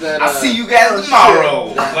bro. about that? I'll see you guys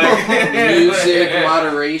tomorrow. Like- Music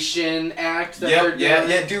Moderation Act that they're Yeah,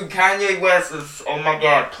 doing? yeah, dude, Kanye West is, oh my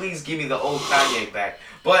god, please give me the old Kanye back.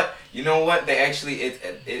 But, you know what, they actually,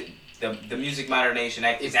 the Music Modernation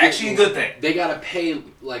Act is It's actually a good thing. They gotta pay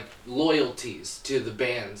like loyalties to the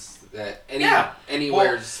bands that Yeah.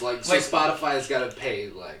 anywhere's like so like- Spotify's gotta pay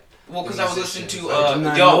like. Well, because I was listening to, I did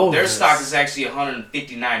not know their this. stock is actually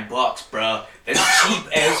 $159, bruh. That's cheap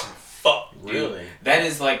as fuck, dude. Really? That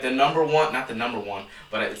is like the number one, not the number one,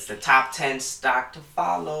 but it's the top 10 stock to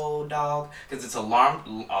follow, dog. Because it's a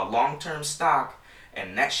long-term stock,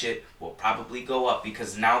 and that shit will probably go up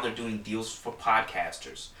because now they're doing deals for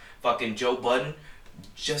podcasters. Fucking Joe Budden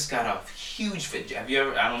just got a huge fit. Have you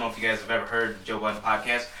ever? I don't know if you guys have ever heard the Joe Budden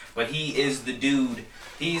podcast, but he is the dude.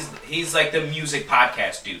 He's like the music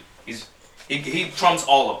podcast dude. He trumps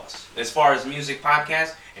all of us as far as music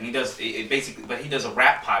podcast, and he does it basically. But he does a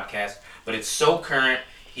rap podcast, but it's so current.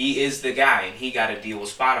 He is the guy, and he got a deal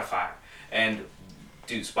with Spotify. And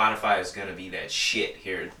dude, Spotify is gonna be that shit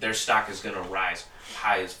here. Their stock is gonna rise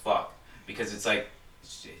high as fuck because it's like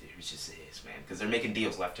it just is, man. Because they're making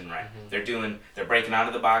deals left and right. They're breaking out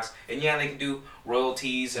of the box, and yeah, they can do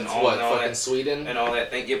royalties and That's all what and all fucking that. Sweden. And all that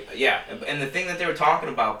thing, yeah. And the thing that they were talking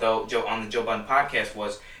about though, Joe, on the Joe Budden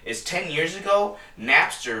podcast is 10 years ago,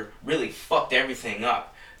 Napster really fucked everything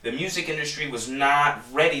up. The music industry was not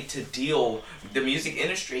ready to deal. The music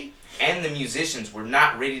industry and the musicians were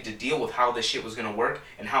not ready to deal with how this shit was gonna work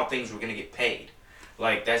and how things were gonna get paid.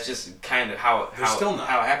 Like that's just kind of how They're still not.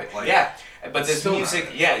 how it happened. Like, yeah, but this still not music,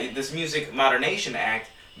 ready. this Music Modernation Act,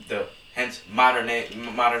 the hence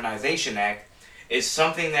Modernization Act, is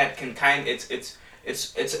something that can it's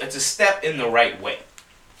a step in the right way.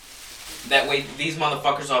 That way, these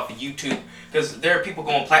motherfuckers off of YouTube, because there are people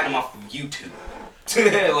going platinum off of YouTube,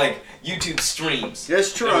 like YouTube streams.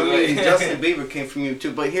 That's true. I mean, Justin Bieber came from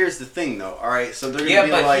YouTube, but here's the thing, though. All right, so they're gonna Yeah,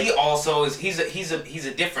 be but like, he also is. He's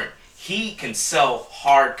a different. He can sell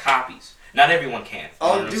hard copies. Not everyone can. You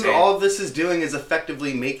know what I'm saying? all this is doing is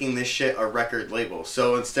effectively making this shit a record label.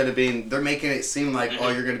 So instead of they're making it seem like, oh,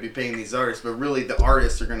 you're gonna be paying these artists, but really the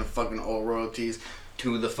artists are gonna fucking owe royalties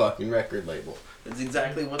to the fucking record label. That's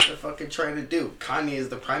exactly what they're fucking trying to do. Kanye is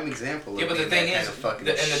the prime example. Yeah, of but the being thing that is, kind of fucking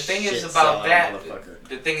and the thing is shit about selling that. motherfucker.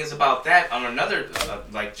 The thing is about that on another,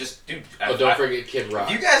 like, just dude. Oh, don't forget Kid Rock.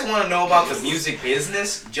 If you guys want to know about the music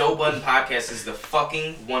business, Joe Budden podcast is the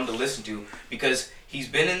fucking one to listen to because He's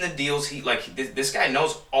been in the deals. This guy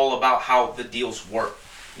knows all about how the deals work.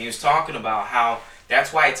 And he was talking about how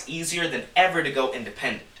that's why it's easier than ever to go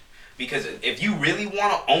independent. Because if you really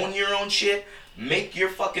want to own your own shit, make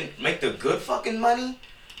the good fucking money,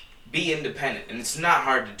 be independent. And it's not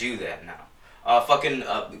hard to do that now.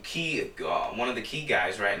 One of the key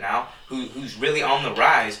guys right now, who's really on the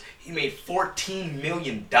rise, he made $14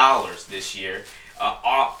 million this year,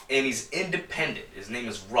 and he's independent. His name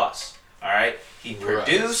is Russ. All right, he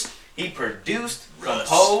produced,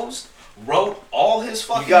 composed, wrote all his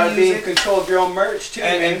fucking. You gotta be in music. control of your own merch too,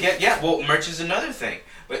 man. Well, merch is another thing.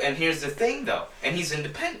 And here's the thing though, and he's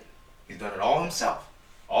independent. He's done it all himself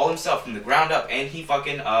from the ground up, and he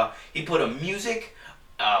fucking he put he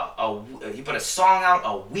put a song out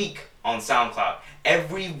a week on SoundCloud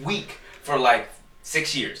every week for like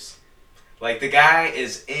 6 years. Like the guy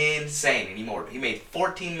is insane, and he made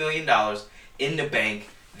 $14 million in the bank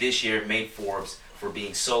this year. Made Forbes for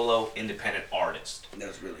being solo independent artist.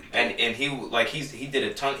 That's really dope. And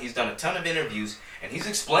he's done a ton of interviews, and he's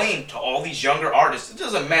explained to all these younger artists, it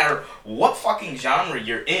doesn't matter what fucking genre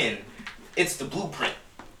you're in, it's the blueprint.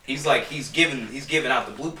 He's given out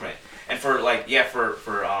the blueprint. And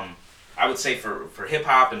I would say for hip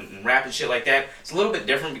hop and rap and shit like that, it's a little bit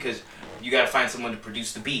different because you gotta find someone to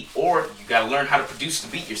produce the beat, or you gotta learn how to produce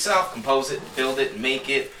the beat yourself, compose it, build it, make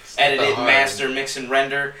it, edit it, master, mix and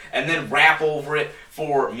render, and then rap over it.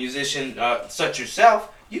 For a musician such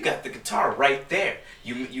yourself, you got the guitar right there.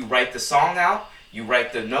 You write the song out, you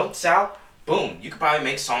write the notes out, boom. You could probably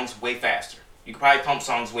make songs way faster. You could probably pump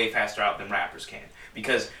songs way faster out than rappers can,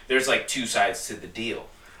 because there's like two sides to the deal.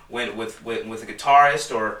 When with a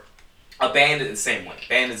guitarist or a band, it's the same way.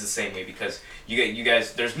 Band is the same way because you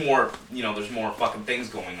guys. There's more fucking things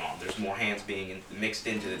going on. There's more hands being mixed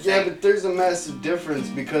into the thing. Yeah, but there's a massive difference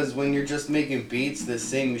because when you're just making beats, the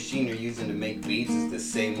same machine you're using to make beats is the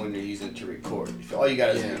same one you're using to record. If all you got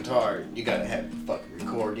is a guitar, you gotta have fucking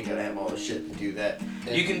record. You gotta have all the shit to do that.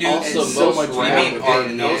 You can do also so most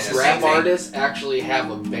much rap artists actually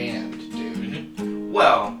have a band, dude. Mm-hmm.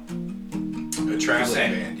 Well, A traveling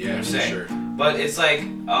saying. band, yeah, You're for saying. sure. but it's like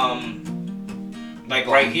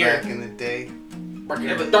right here. Back in the day.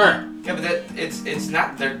 Yeah, but it's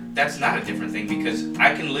not there. That's not a different thing because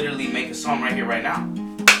I can literally make a song right here, right now.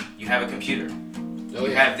 You have a computer. Oh,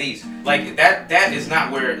 You yeah. have these. Like that is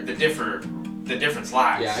not where the difference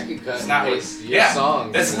lies. Yeah, I can cut It's and not where- paste your yeah,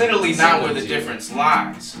 songs. That's and literally send not them where the to you. difference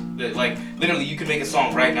lies. Like literally, you can make a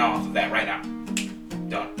song right now off of that right now.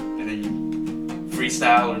 Done. And then you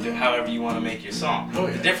freestyle or do however you want to make your song. Oh,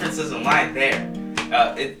 yeah. The difference doesn't lie there.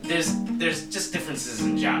 There's just differences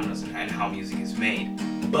in genres and how music is made.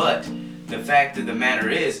 But the fact of the matter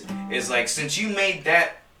is like since you made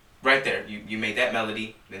that right there, you made that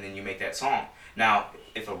melody and then you make that song. Now,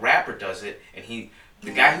 if a rapper does it and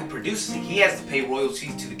the guy who produces it, he has to pay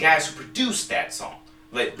royalties to the guys who produced that song,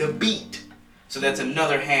 like the beat. So that's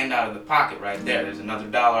another hand out of the pocket right there. There's another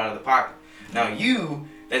dollar out of the pocket. Now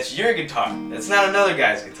that's your guitar. That's not another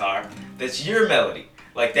guy's guitar. That's your melody.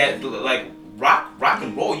 Like that, like rock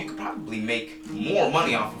and roll. You could probably make more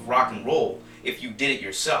money off of rock and roll if you did it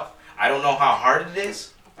yourself. I don't know how hard it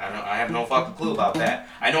is. I have no fucking clue about that.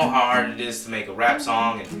 I know how hard it is to make a rap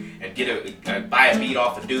song and buy a beat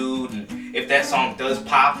off a dude, and if that song does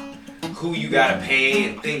pop, who you gotta pay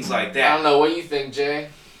and things like I that. don't know. What do you think, Jay?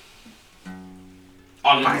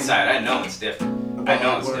 On my side, I know it's different. I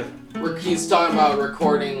know it's different. He's talking about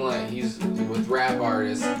recording, like he's with rap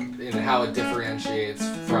artists, and how it differentiates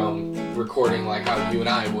from recording like how you and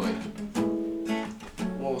I would.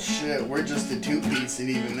 Well, shit, we're just the two beats, and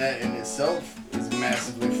even that in itself is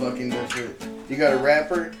massively fucking different. You got a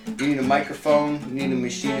rapper, you need a microphone, you need a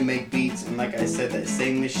machine to make beats, and like I said, that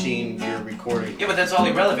same machine you're recording. Yeah, but that's all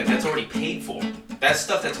irrelevant. That's already paid for. That's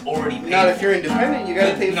stuff that's already paid Not for. if you're independent, you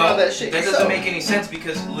gotta pay for all that shit That yourself. doesn't make any sense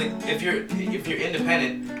because like if you're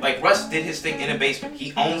independent, like Russ did his thing in a basement.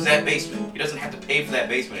 He owns that basement. He doesn't have to pay for that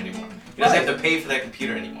basement anymore. He doesn't have to pay for that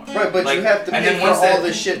computer anymore. Right, but Like, you have to and pay then for once all that-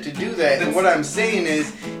 the shit to do that. And what I'm saying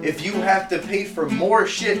is, if you have to pay for more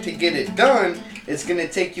shit to get it done, it's gonna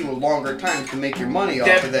take you a longer time to make your money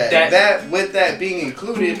off of that. With that being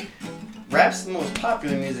included, rap's the most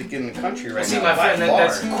popular music in the country right See, now. my by friend, far.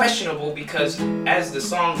 that's questionable because as the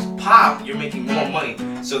songs pop, you're making more money.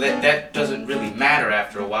 So that doesn't really matter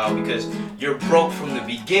after a while because you're broke from the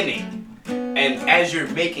beginning. And as you're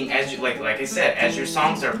like I said, as your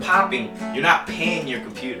songs are popping, you're not paying your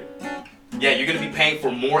computer. Yeah, you're gonna be paying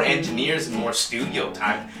for more engineers and more studio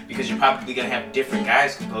time because you're probably gonna have different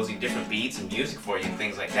guys composing different beats and music for you and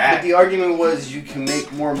things like But that. the argument was you can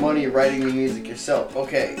make more money writing the music yourself.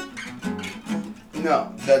 Okay.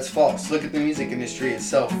 No, that's false. Look at the music industry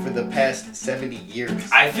itself for the past 70 years.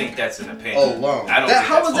 I think that's an opinion. Alone. I don't think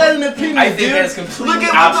How that's is that false. an opinion, I think dude? that's completely Look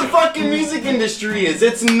at what optional. the fucking music industry is.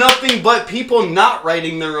 It's nothing but people not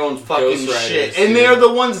writing their own fucking Ghostwriters, shit. dude. And they are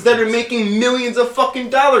the ones that are making millions of fucking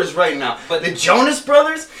dollars right now. But- But the Jonas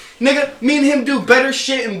Brothers, nigga, me and him do better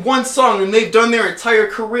shit in one song than they've done their entire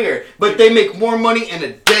career. But they make more money in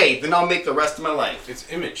a day than I'll make the rest of my life. It's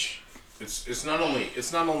image. It's not only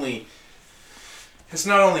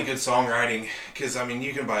good songwriting, because I mean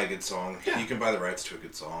you can buy a good song, you can buy the rights to a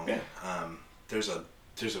good song. Yeah. There's a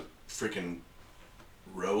freaking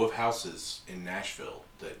row of houses in Nashville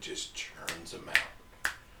that just churns them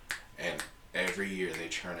out, and every year they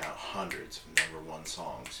churn out hundreds of #1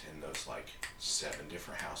 songs in those like 7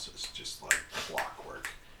 different houses, just like clockwork.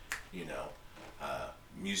 You know,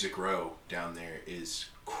 Music Row down there is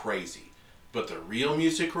crazy, but the real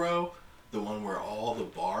Music Row, the one where all the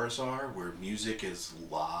bars are, where music is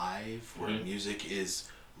live, where music is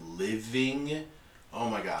living. Oh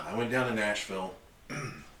my God. I went down to Nashville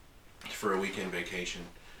for a weekend vacation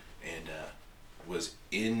and was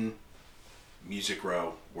in Music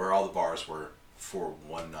Row, where all the bars were, for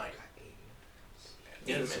one night.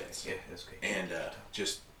 8 minutes. Yeah, that's great. And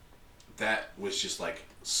just, that was just like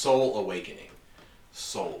soul awakening.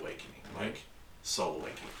 Soul awakening. Like, soul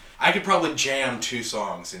awakening. I could probably jam 2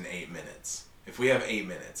 songs in 8 minutes. If we have 8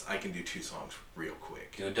 minutes, I can do 2 songs real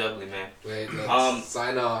quick. Do it doubly, man. Wait, let's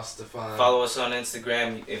sign off, Stefan. Follow us on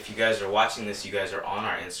Instagram. If you guys are watching this, you guys are on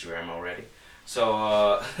our Instagram already.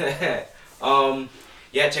 So,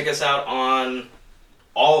 yeah, check us out on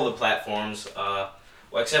all the platforms.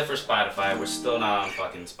 Well, except for Spotify. We're still not on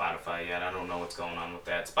fucking Spotify yet. I don't know what's going on with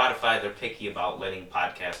that. Spotify, they're picky about letting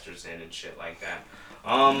podcasters in and shit like that.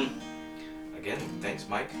 Again, thanks,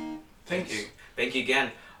 Mike. Thanks. Thank you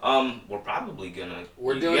again. We're probably gonna.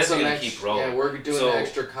 We're you doing guys are some gonna extra. keep rolling. Yeah, we're doing So,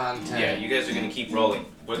 extra content. Yeah, you guys are gonna keep rolling.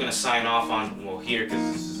 We're gonna sign off on here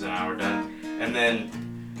because this is an hour done, and then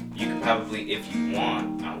you can probably, if you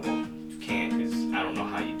want, you can't because I don't know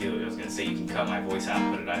how you do it. I was gonna say you can cut my voice out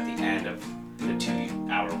and put it at the end of the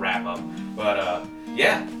 2-hour wrap up, but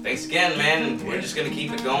yeah, thanks again, man. And we're just gonna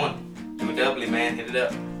keep it going. Do it doubly, man. Hit it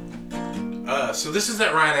up. So this is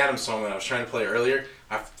that Ryan Adams song that I was trying to play earlier.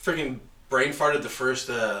 I freaking brain farted the first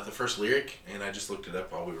lyric, and I just looked it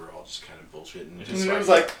up while we were all just kind of bullshitting. Just And so it I was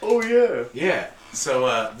could- like, oh yeah. yeah.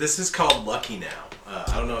 So this is called Lucky Now.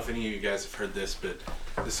 I don't know if any of you guys have heard this, but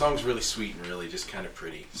the song's really sweet and really just kind of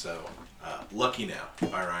pretty. So Lucky Now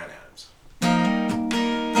by Ryan Adams.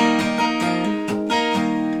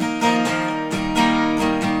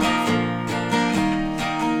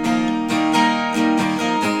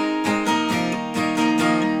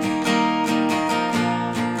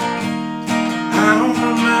 I don't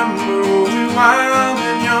remember when we wild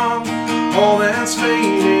and young, all that's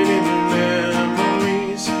faded in the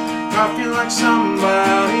memories. I feel like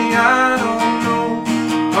somebody I don't know.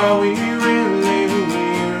 Are we really who we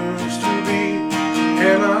used to be?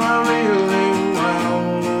 Am I really who I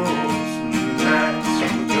was? And that's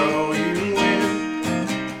will draw you in,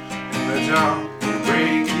 and the dark will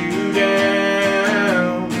break you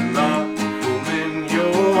down, and love will mend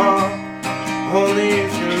your heart. Only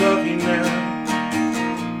if you're lucky now.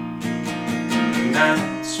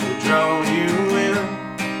 Nights will draw you in,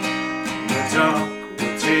 and the dark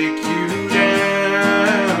will take you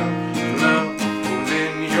down, and love will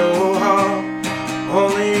mend your heart.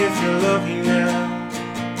 Only if you're lucky now.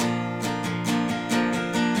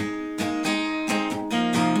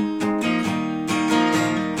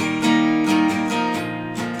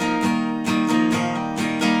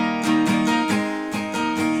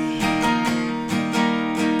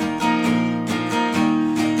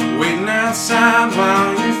 Waiting outside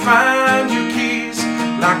while you find your keys,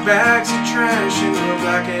 like bags of trash in the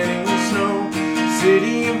blackening snow.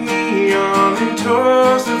 City of neon and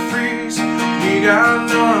tours that freeze. We got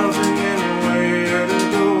nothing anywhere to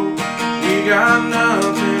go. We got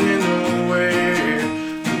nothing in the way.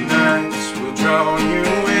 The nights will draw you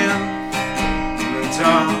in, and the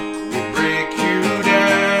dark will break you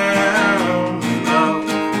down. And love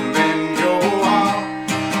will mend your heart,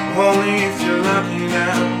 only if you're lucky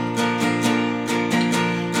now.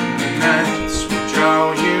 The nights will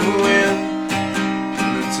draw you in,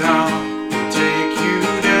 and the dark will take you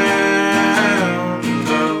down.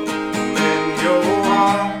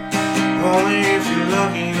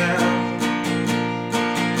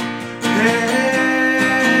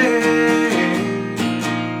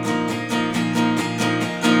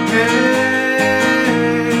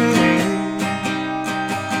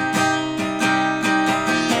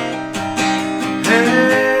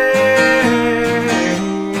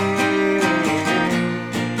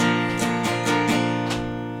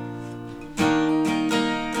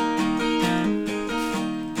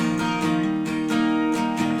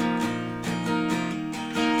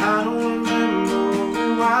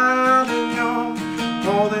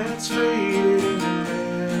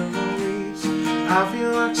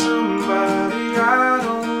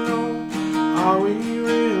 Are we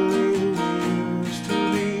really used to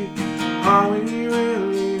be? Are we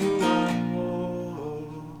really lost?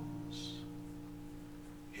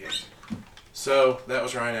 Yeah. So that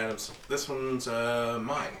was Ryan Adams. This one's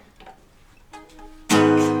mine.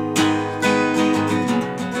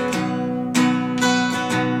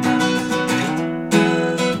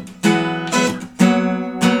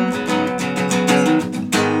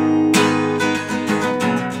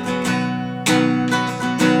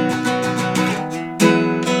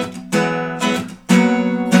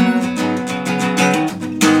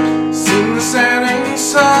 Setting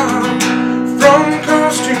sun from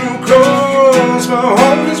coast to coast. My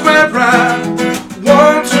home is where I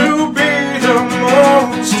want to be the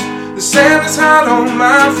most. The sand is hot on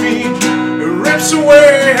my feet, it rips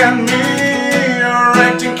away at me.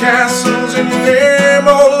 Erecting castles in your name,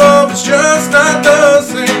 oh love, it's just not the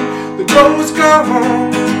same. The glow is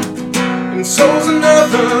gone, and so's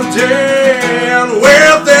another day. And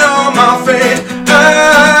with them my fate,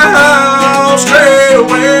 I'll stray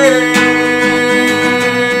away.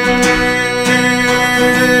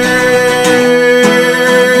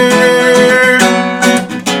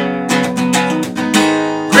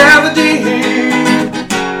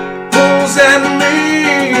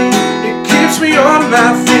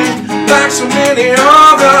 My feet, like so many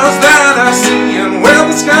others that I see. And when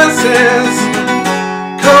the sky says,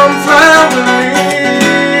 come fly with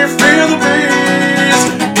me, feel the breeze,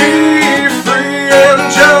 be free and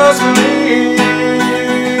just believe.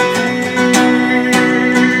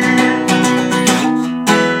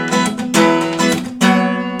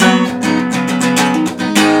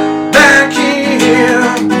 Back here,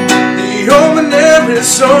 the open air is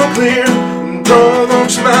so clear.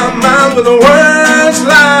 Provokes my mind with the words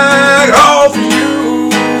like all for you,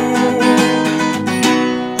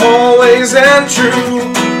 always and true.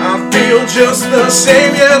 I feel just the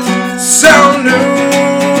same yet so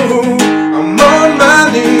new. I'm on my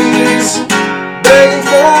knees begging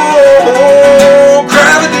for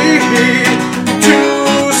gravity to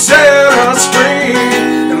set us free.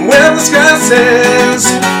 And when the sky says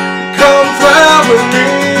come fly with me,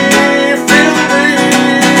 feel the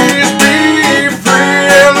breeze, be free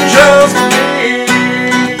and just believe.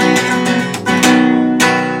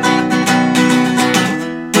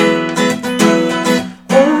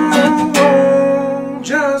 Oh,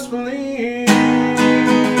 just believe.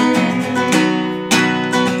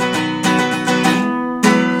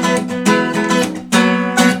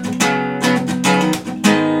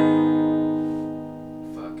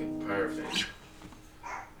 Fucking perfect.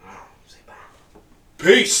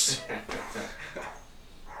 Peace.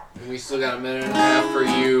 We still got a minute and a half for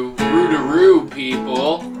you Roo-to-Roo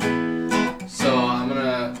people. So I'm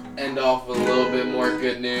gonna end off with a little bit more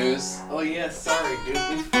good news. Oh yeah, sorry, dude.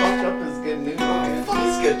 We fucked up his good news.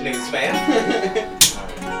 It's good news, man.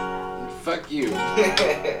 Fuck you.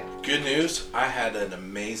 Good news, I had an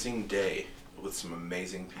amazing day with some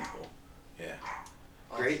amazing people. Yeah.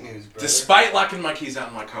 Great news, brother. Despite locking my keys out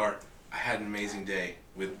in my car, I had an amazing day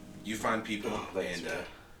with you fine people and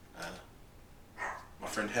my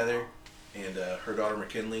friend Heather and her daughter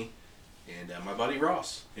McKinley and my buddy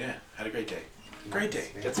Ross. Yeah, had a great day. Great day.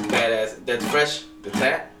 That's badass. That's fresh. The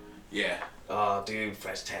tat. Yeah. Oh, dude,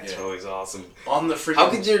 fresh tat's always awesome. On the freaking. How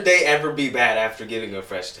could your day ever be bad after getting a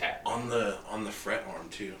fresh tat? On the fret arm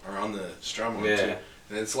too, or on the strum arm Yeah. too,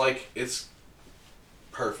 and it's like it's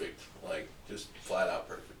perfect, like just flat out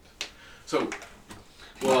perfect. So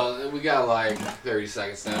Well, we got like 30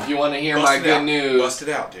 seconds now. If you want to hear bust my it good out. news. Bust it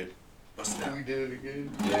out, dude. Bust it out. We did it again.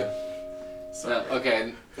 Yeah. So,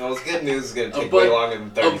 Okay. Well, it's good news. Is gonna take bu- way longer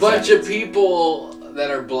than 30 A bunch seconds. of people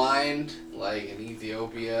that are blind, like in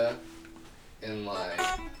Ethiopia, in like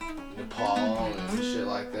Nepal and shit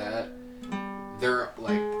like that, they're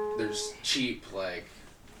like, there's cheap like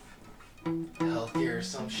healthcare or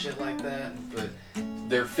some shit like that, but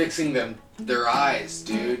they're fixing their eyes,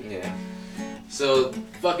 dude. Yeah. So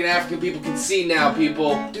fucking African people can see now,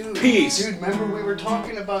 people. Dude, Peace. Dude, remember we were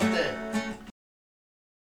talking about that